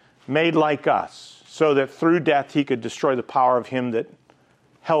be made like us, so that through death he could destroy the power of him that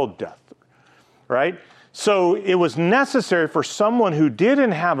held death, right? So it was necessary for someone who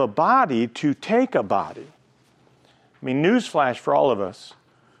didn't have a body to take a body. I mean, newsflash for all of us,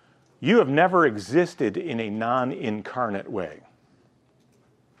 you have never existed in a non-incarnate way.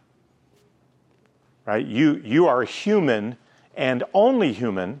 Right? You are human and only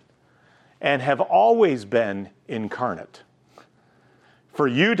human and have always been incarnate. For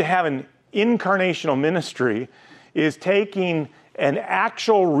you to have an incarnational ministry is taking an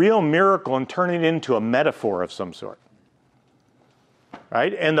actual real miracle and turning it into a metaphor of some sort.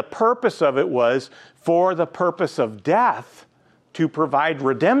 Right? And the purpose of it was for the purpose of death to provide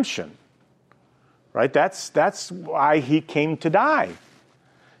redemption. Right? That's why he came to die.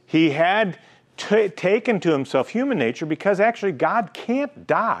 He had taken to himself human nature because actually God can't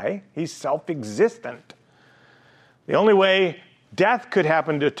die. He's self-existent. The only way death could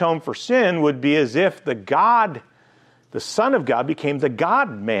happen to atone for sin would be as if the Son of God became the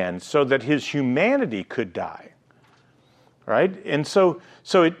God-man so that his humanity could die. Right? And so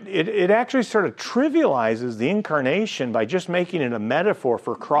it actually sort of trivializes the incarnation by just making it a metaphor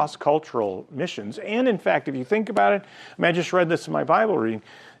for cross-cultural missions. And in fact, if you think about it, I mean, I just read this in my Bible reading,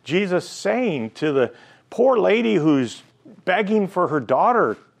 Jesus saying to the poor lady who's begging for her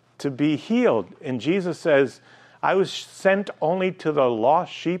daughter to be healed, and Jesus says, I was sent only to the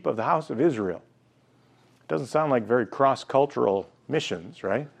lost sheep of the house of Israel. It doesn't sound like very cross-cultural missions,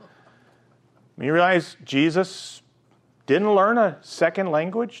 right? I mean, you realize Jesus didn't learn a second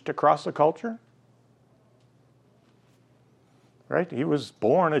language to cross the culture? Right? He was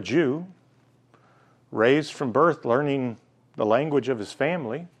born a Jew, raised from birth learning the language of his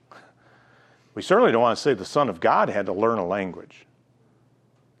family. We certainly don't want to say the Son of God had to learn a language.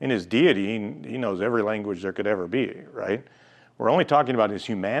 In his deity, he knows every language there could ever be, right? We're only talking about his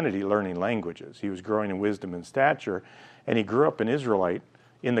humanity learning languages. He was growing in wisdom and stature, and he grew up an Israelite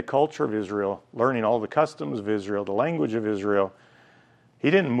in the culture of Israel, learning all the customs of Israel, the language of Israel. He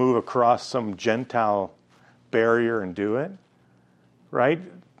didn't move across some Gentile barrier and do it, right?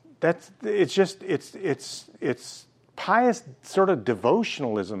 It's pious sort of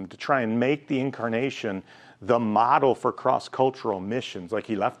devotionalism to try and make the incarnation the model for cross-cultural missions, like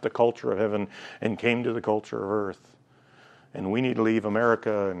he left the culture of heaven and came to the culture of earth. And we need to leave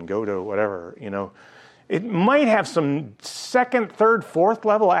America and go to whatever, you know. It might have some second, third, fourth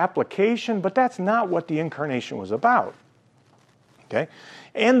level application, but that's not what the incarnation was about. Okay?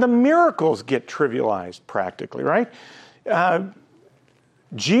 And the miracles get trivialized practically, right?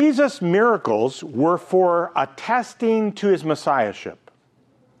 Jesus' miracles were for attesting to his messiahship.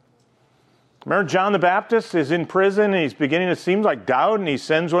 Remember, John the Baptist is in prison and he's beginning to seem like doubt, and he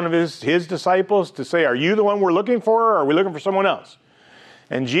sends one of his disciples to say, are you the one we're looking for, or are we looking for someone else?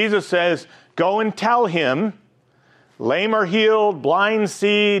 And Jesus says, go and tell him, lame are healed, blind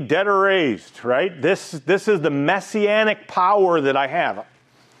see, dead are raised, right? This is the messianic power that I have.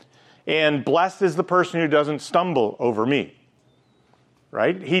 And blessed is the person who doesn't stumble over me,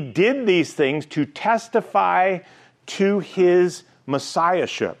 right? He did these things to testify to his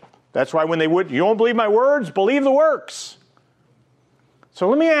messiahship. That's why when you don't believe my words, believe the works. So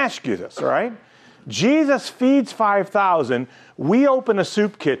let me ask you this, all right? Jesus feeds 5,000. We open a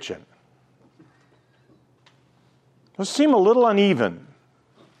soup kitchen. Those seem a little uneven.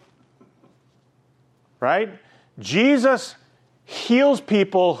 right? Jesus heals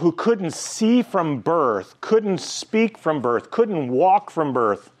people who couldn't see from birth, couldn't speak from birth, couldn't walk from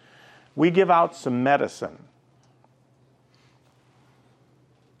birth. We give out some medicine.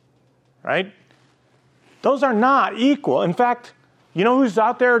 Right? Those are not equal. In fact, you know who's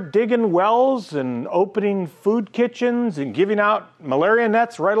out there digging wells and opening food kitchens and giving out malaria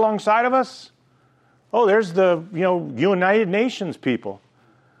nets right alongside of us? Oh, there's the, United Nations people.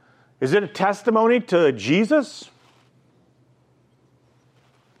 Is it a testimony to Jesus?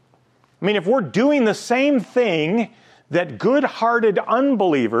 I mean, if we're doing the same thing that good-hearted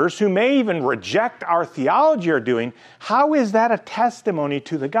unbelievers who may even reject our theology are doing, how is that a testimony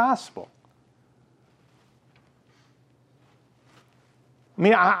to the gospel? I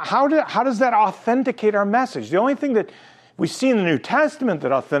mean, how does that authenticate our message? The only thing that we see in the New Testament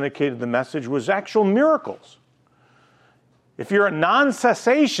that authenticated the message was actual miracles. If you're a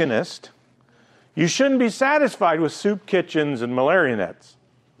non-cessationist, you shouldn't be satisfied with soup kitchens and malaria nets.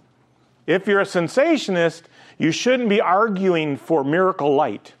 If you're a cessationist, you shouldn't be arguing for miracle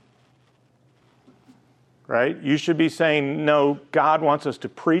light. Right? You should be saying, no, God wants us to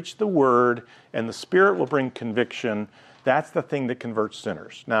preach the word, and the Spirit will bring conviction. That's the thing that converts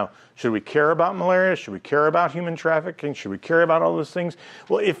sinners. Now, should we care about malaria? Should we care about human trafficking? Should we care about all those things?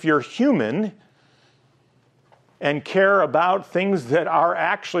 Well, if you're human and care about things that are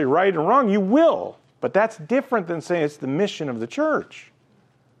actually right and wrong, you will. But that's different than saying it's the mission of the church.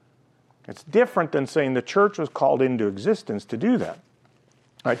 It's different than saying the church was called into existence to do that.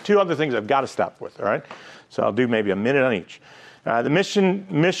 All right, two other things I've got to stop with, all right? So I'll do maybe a minute on each. The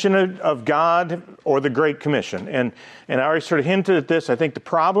mission of God, or the Great Commission. And I already sort of hinted at this. I think the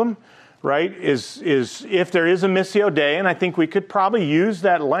problem, right, is if there is a Missio Dei, and I think we could probably use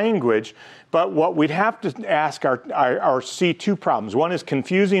that language, but what we'd have to ask are see two problems. One is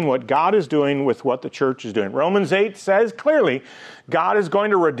confusing what God is doing with what the church is doing. Romans 8 says clearly, God is going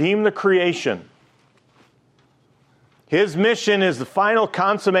to redeem the creation. His mission is the final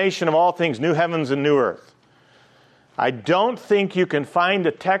consummation of all things, new heavens and new earth. I don't think you can find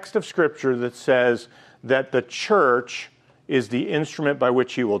a text of Scripture that says that the church is the instrument by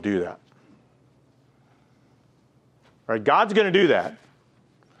which he will do that. Right? God's going to do that,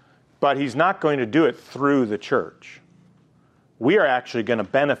 but he's not going to do it through the church. We are actually going to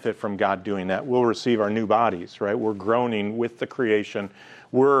benefit from God doing that. We'll receive our new bodies, right? We're groaning with the creation.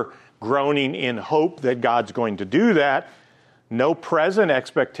 We're groaning in hope that God's going to do that. No present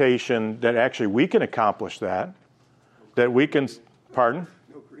expectation that actually we can accomplish that. That we can, pardon?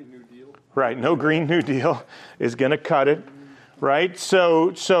 No Green New Deal. Right, no Green New Deal is going to cut it, right?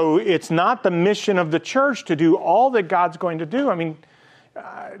 So it's not the mission of the church to do all that God's going to do. I mean,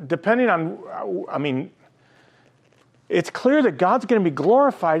 it's clear that God's going to be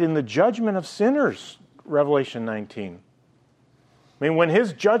glorified in the judgment of sinners, Revelation 19. I mean, when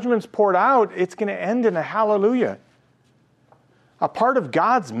his judgment's poured out, it's going to end in a hallelujah. A part of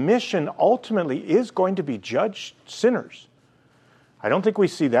God's mission ultimately is going to be judge sinners. I don't think we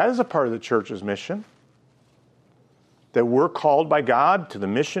see that as a part of the church's mission. That we're called by God to the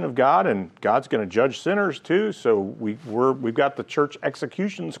mission of God, and God's going to judge sinners too. So we've got the church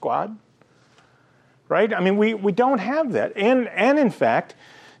execution squad, right? I mean, we don't have that, and in fact,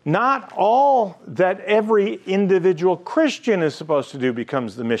 not all that every individual Christian is supposed to do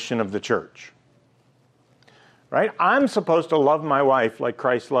becomes the mission of the church. Right? I'm supposed to love my wife like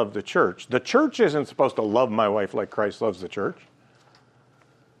Christ loved the church. The church isn't supposed to love my wife like Christ loves the church.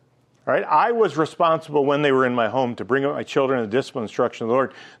 Right? I was responsible when they were in my home to bring up my children in the discipline and instruction of the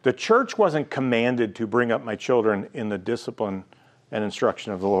Lord. The church wasn't commanded to bring up my children in the discipline and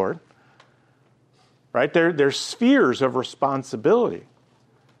instruction of the Lord. Right? There's spheres of responsibility.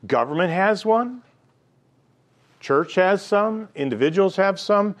 Government has one. Church has some. Individuals have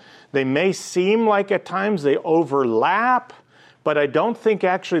some. They may seem like at times they overlap, but I don't think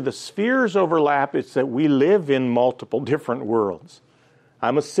actually the spheres overlap. It's that we live in multiple different worlds.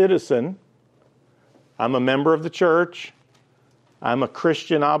 I'm a citizen. I'm a member of the church. I'm a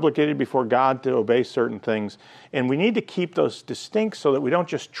Christian obligated before God to obey certain things. And we need to keep those distinct so that we don't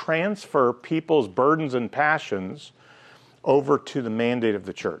just transfer people's burdens and passions over to the mandate of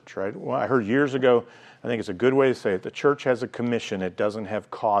the church, right? Well, I heard years ago, I think it's a good way to say it, the church has a commission, it doesn't have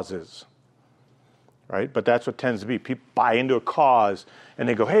causes, right? But that's what tends to be. People buy into a cause, and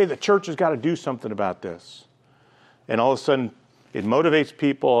they go, hey, the church has got to do something about this. And all of a sudden, it motivates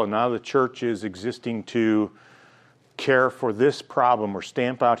people, and now the church is existing to care for this problem or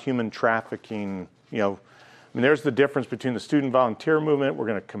stamp out human trafficking. There's the difference between the student volunteer movement, we're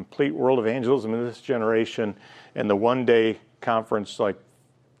going to complete world evangelism in this generation, and the one-day conference like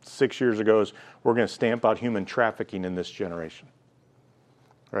 6 years ago is we're going to stamp out human trafficking in this generation,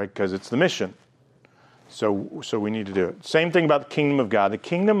 right? Because it's the mission. So we need to do it. Same thing about the kingdom of God. The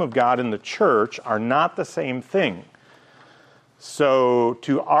kingdom of God and the church are not the same thing. So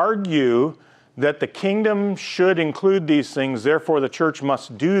to argue that the kingdom should include these things, therefore the church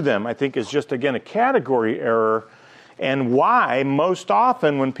must do them, I think is just, again, a category error. And why, most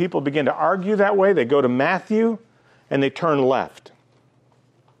often, when people begin to argue that way, they go to Matthew and they turn left.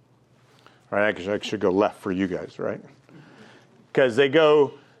 All right, I should go left for you guys, right? Because they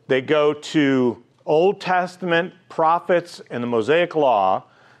go to Old Testament prophets and the Mosaic Law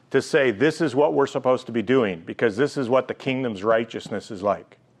to say this is what we're supposed to be doing because this is what the kingdom's righteousness is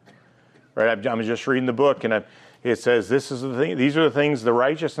like. Right? I'm just reading the book and it says this is the thing. These are the things the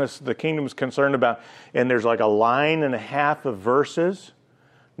righteousness of the kingdom is concerned about. And there's like a line and a half of verses,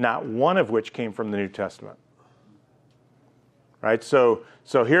 not one of which came from the New Testament. Right? So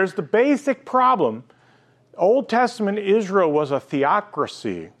here's the basic problem. Old Testament Israel was a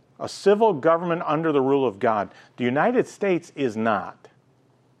theocracy, a civil government under the rule of God. The United States is not.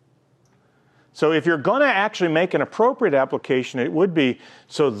 So if you're going to actually make an appropriate application, it would be,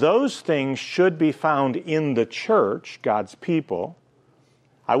 so those things should be found in the church, God's people.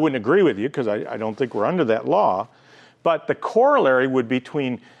 I wouldn't agree with you because I don't think we're under that law. But the corollary would be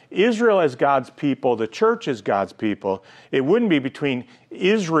between Israel as God's people, the church as God's people. It wouldn't be between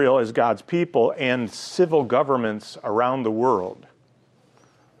Israel as God's people and civil governments around the world.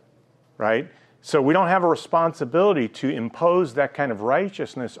 Right? So we don't have a responsibility to impose that kind of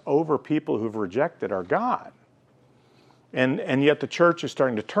righteousness over people who've rejected our God. And yet the church is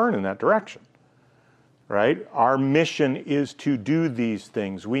starting to turn in that direction. Right? Our mission is to do these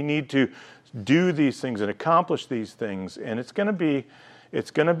things. We need to do these things and accomplish these things. And it's going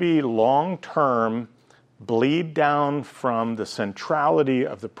to be long-term bleed down from the centrality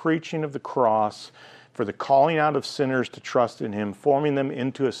of the preaching of the cross for the calling out of sinners to trust in Him, forming them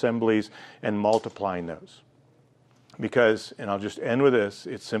into assemblies, and multiplying those. Because, and I'll just end with this,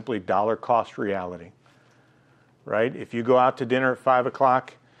 it's simply dollar cost reality. Right? If you go out to dinner at 5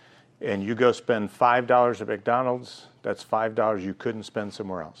 o'clock and you go spend $5 at McDonald's, that's $5 you couldn't spend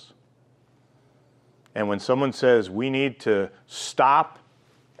somewhere else. And when someone says we need to stop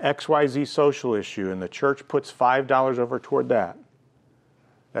XYZ social issue and the church puts $5 over toward that,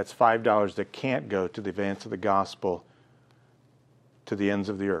 that's $5 that can't go to the advance of the gospel to the ends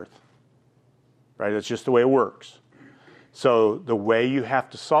of the earth. Right? That's just the way it works. So the way you have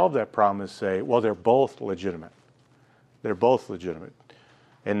to solve that problem is say, well, they're both legitimate. They're both legitimate.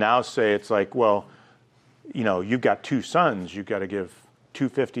 And now say it's like, well, you know, you've got two sons. You've got to give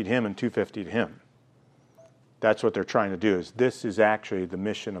 $250 to him and $250 to him. That's what they're trying to do. Is this is actually the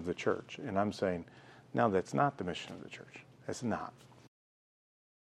mission of the church. And I'm saying, no, that's not the mission of the church. That's not.